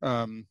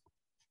 I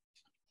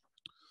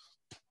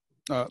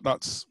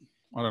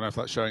don't know if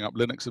that's showing up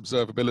Linux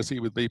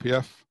observability with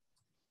BPF.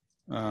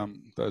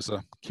 There's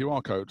a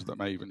QR code that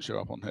may even show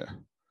up on here.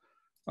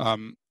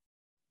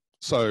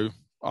 So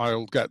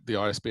I'll get the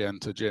ISBN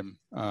to Jim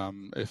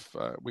if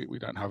we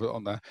don't have it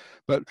on there.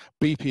 But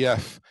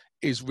BPF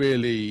is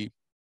really,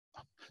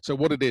 so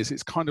what it is,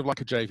 it's kind of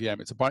like a JVM.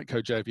 It's a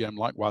bytecode JVM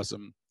like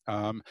WASM,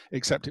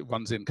 except it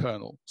runs in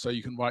kernel. So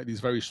you can write these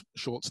very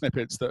short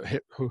snippets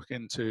that hook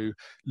into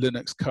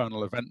Linux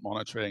kernel event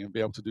monitoring and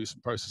be able to do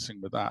some processing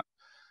with that.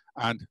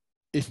 And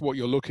if what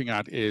you're looking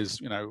at is,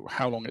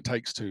 how long it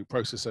takes to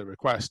process a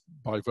request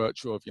by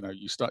virtue of,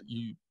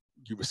 you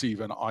receive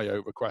an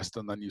IO request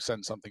and then you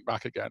send something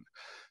back again,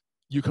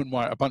 you can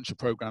write a bunch of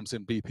programs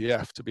in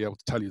BPF to be able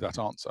to tell you that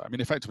answer. I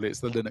mean, effectively,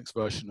 it's the Linux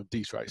version of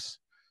dtrace.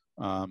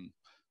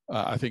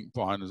 I think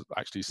Brian has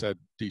actually said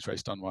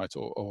dtrace done right,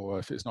 or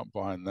if it's not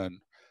Brian, then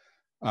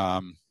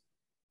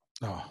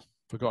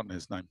forgotten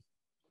his name.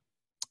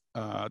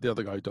 The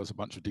other guy who does a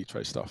bunch of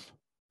dtrace stuff.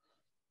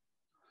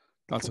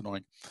 That's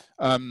annoying.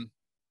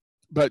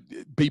 But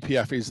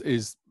BPF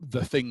is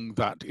the thing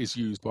that is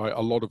used by a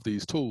lot of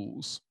these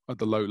tools at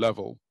the low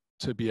level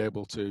to be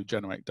able to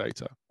generate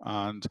data.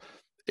 And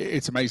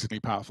it's amazingly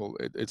powerful.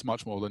 It's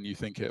much more than you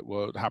think it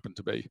would happen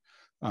to be.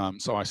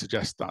 So I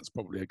suggest that's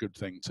probably a good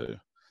thing to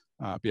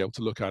be able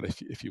to look at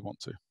if you want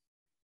to.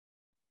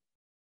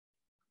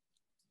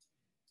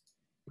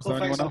 Well,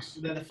 thanks.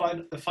 Then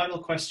the final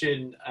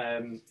question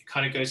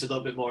kind of goes a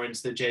little bit more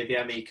into the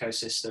JVM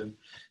ecosystem.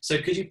 So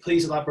could you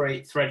please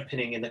elaborate thread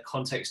pinning in the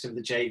context of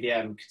the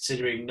JVM,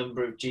 considering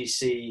number of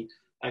GC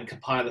and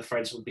compiler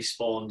threads would be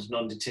spawned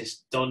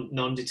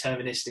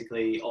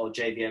non-deterministically or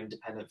JVM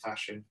dependent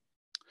fashion?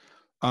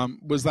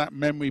 Was that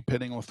memory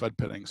pinning or thread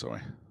pinning,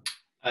 sorry?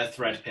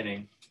 Thread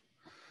pinning.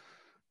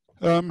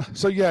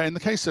 So yeah, in the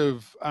case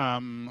of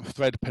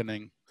thread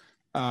pinning,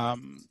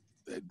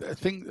 I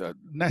think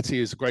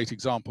Netty is a great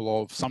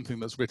example of something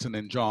that's written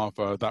in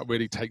Java that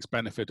really takes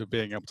benefit of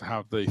being able to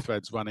have the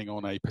threads running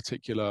on a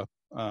particular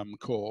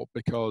core,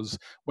 because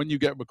when you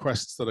get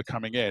requests that are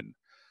coming in,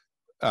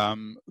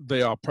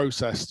 they are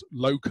processed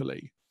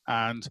locally.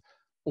 And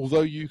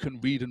although you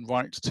can read and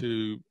write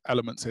to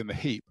elements in the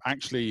heap,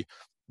 actually,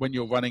 when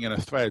you're running in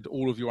a thread,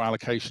 all of your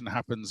allocation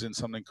happens in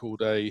something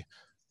called a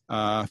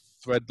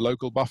thread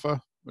local buffer,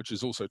 which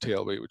is also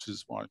TLB, which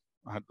is why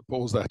I had to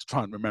pause there to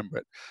try and remember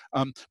it.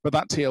 But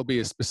that TLB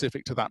is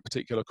specific to that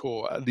particular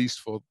core, at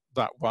least for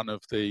that one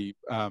of the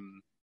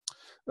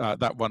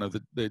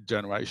the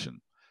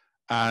generation.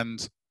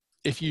 And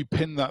if you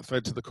pin that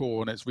thread to the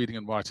core and it's reading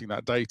and writing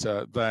that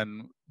data,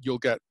 then you'll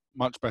get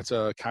much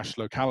better cache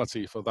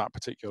locality for that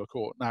particular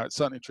core. Now, it's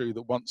certainly true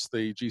that once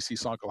the GC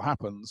cycle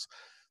happens,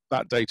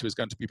 that data is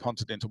going to be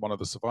punted into one of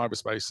the survivor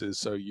spaces,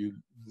 so you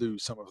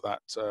lose some of that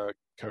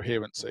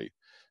coherency.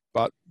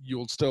 But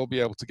you'll still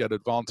be able to get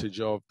advantage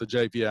of the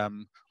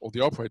JVM or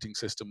the operating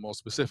system more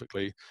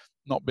specifically,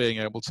 not being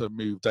able to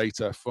move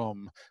data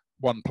from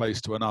one place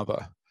to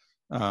another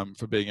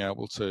for being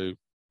able to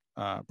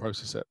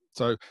process it.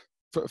 So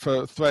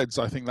for threads,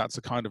 I think that's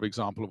a kind of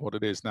example of what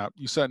it is. Now,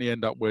 you certainly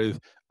end up with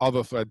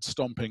other threads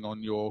stomping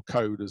on your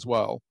code as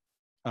well,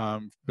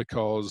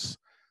 because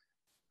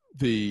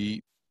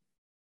the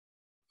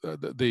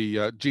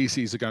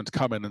GCs are going to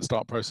come in and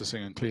start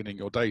processing and cleaning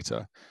your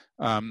data.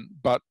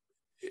 But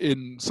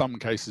in some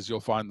cases, you'll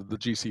find that the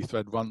GC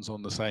thread runs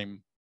on the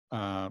same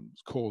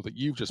core that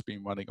you've just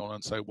been running on,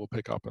 and so we'll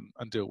pick up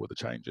and deal with the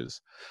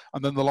changes.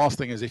 And then the last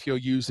thing is, if you're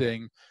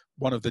using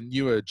one of the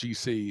newer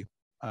GC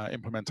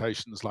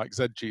implementations like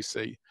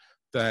ZGC,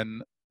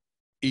 then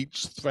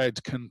each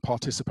thread can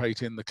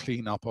participate in the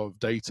cleanup of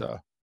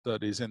data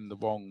that is in the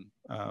wrong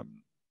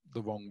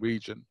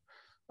region.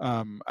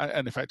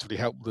 And effectively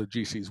help the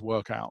GCs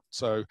work out.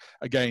 So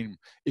again,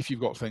 if you've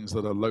got things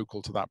that are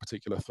local to that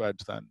particular thread,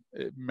 then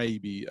it may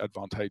be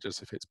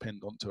advantageous if it's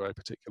pinned onto a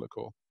particular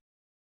core.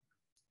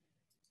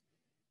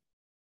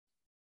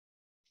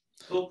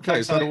 Cool. Okay,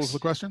 is that all of the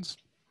questions?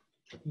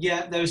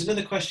 Yeah, there was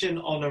another question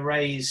on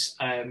arrays,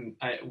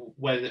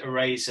 whether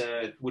arrays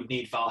would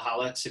need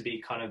Valhalla to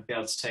be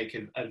able to take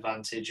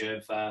advantage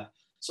of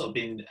sort of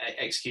being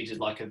executed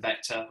like a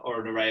vector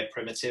or an array of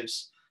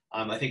primitives.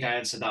 I think I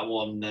answered that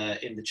one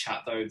in the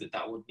chat, though,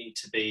 that would need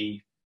to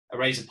be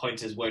Eraser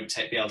pointers won't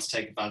be able to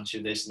take advantage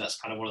of this, and that's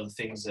kind of one of the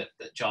things that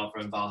Java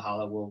and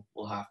Valhalla will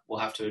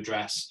have to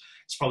address.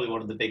 It's probably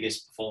one of the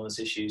biggest performance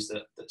issues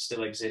that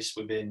still exists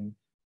within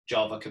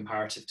Java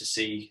comparative to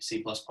C++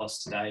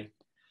 today.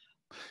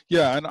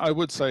 Yeah, and I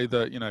would say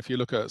that, you know, if you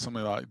look at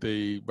something like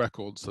the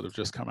records that have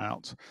just come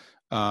out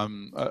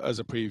as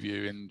a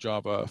preview in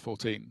Java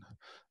 14,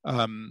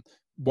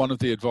 one of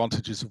the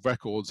advantages of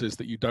records is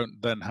that you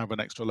don't then have an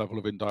extra level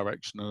of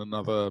indirection and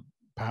another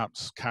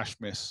perhaps cache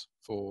miss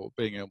for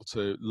being able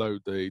to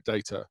load the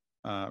data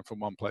from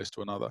one place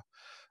to another.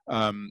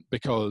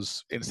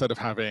 Because instead of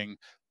having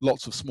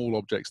lots of small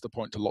objects that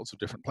point to lots of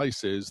different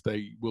places,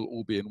 they will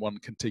all be in one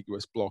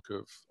contiguous block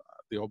of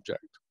the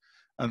object.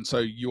 And so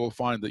you'll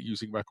find that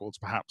using records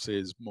perhaps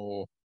is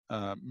more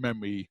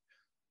memory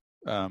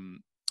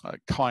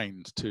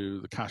kind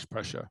to the cache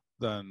pressure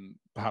than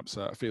perhaps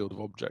a field of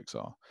objects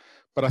are.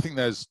 But I think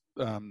there's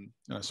you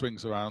know,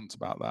 swings around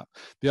about that.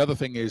 The other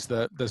thing is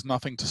that there's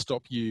nothing to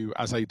stop you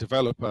as a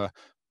developer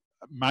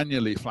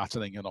manually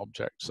flattening an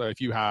object. So if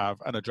you have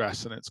an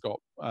address and it's got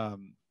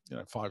you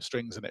know, 5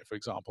 strings in it, for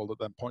example, that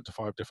then point to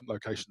 5 different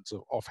locations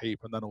off heap,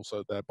 and then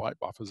also their byte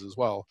buffers as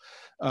well.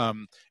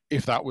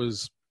 If that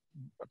was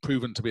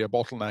proven to be a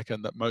bottleneck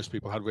and that most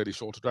people had really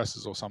short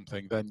addresses or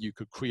something, then you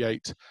could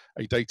create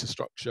a data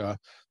structure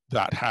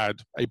that had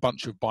a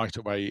bunch of byte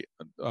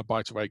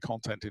array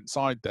content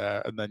inside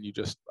there, and then you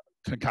just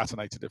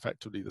concatenated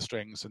effectively the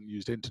strings and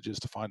used integers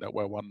to find out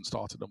where one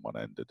started and one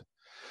ended.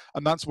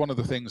 And that's one of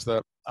the things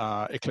that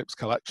Eclipse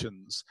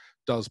Collections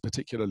does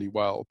particularly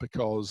well,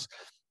 because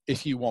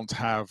if you want to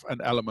have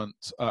an element,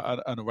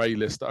 an array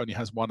list that only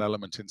has one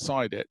element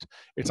inside it,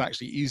 it's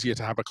actually easier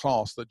to have a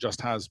class that just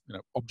has, you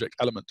know, object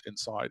element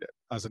inside it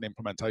as an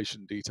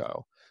implementation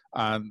detail.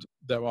 And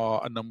there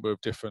are a number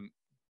of different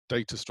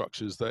data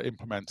structures that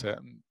implement it,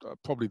 and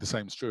probably the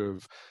same is true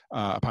of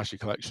Apache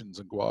Collections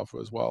and Guava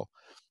as well,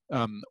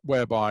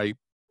 whereby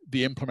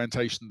the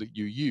implementation that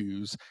you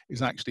use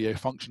is actually a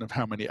function of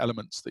how many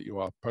elements that you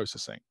are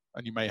processing.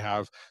 And you may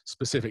have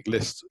specific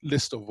lists,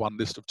 list of 1,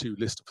 list of 2,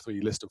 list of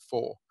 3, list of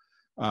 4,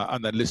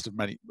 and then list of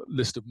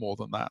more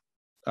than that.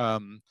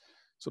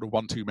 Sort of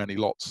one too many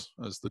lots,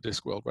 as the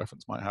Discworld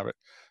reference might have it.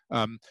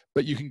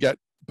 But you can get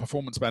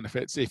performance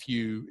benefits if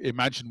you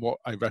imagine what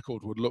a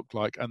record would look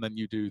like, and then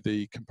you do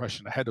the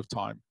compression ahead of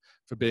time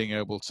for being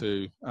able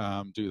to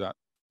do that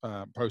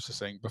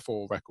processing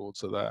before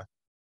records are there.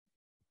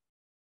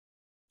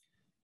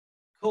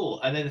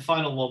 Cool. And then the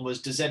final one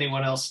was, does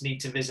anyone else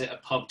need to visit a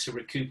pub to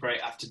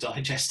recuperate after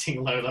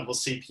digesting low-level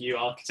CPU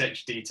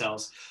architecture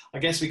details? I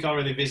guess we can't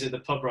really visit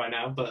the pub right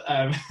now, but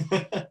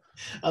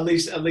at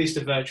least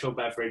a virtual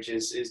beverage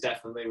is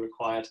definitely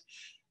required.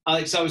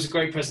 Alex, that was a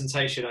great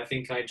presentation. I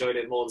think I enjoyed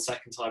it more the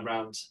second time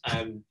round.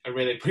 I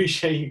really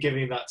appreciate you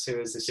giving that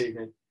to us this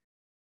evening.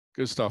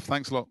 Good stuff.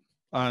 Thanks a lot.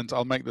 And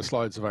I'll make the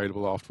slides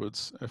available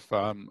afterwards, if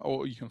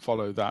or you can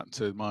follow that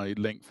to my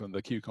link from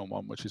the QCon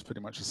one, which is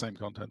pretty much the same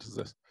content as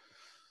this.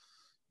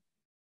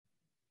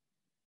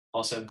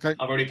 Awesome. Okay.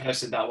 I've already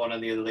posted that one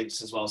and the other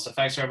links as well. So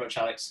thanks very much,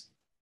 Alex.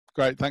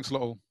 Great. Thanks a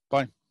lot all.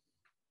 Bye.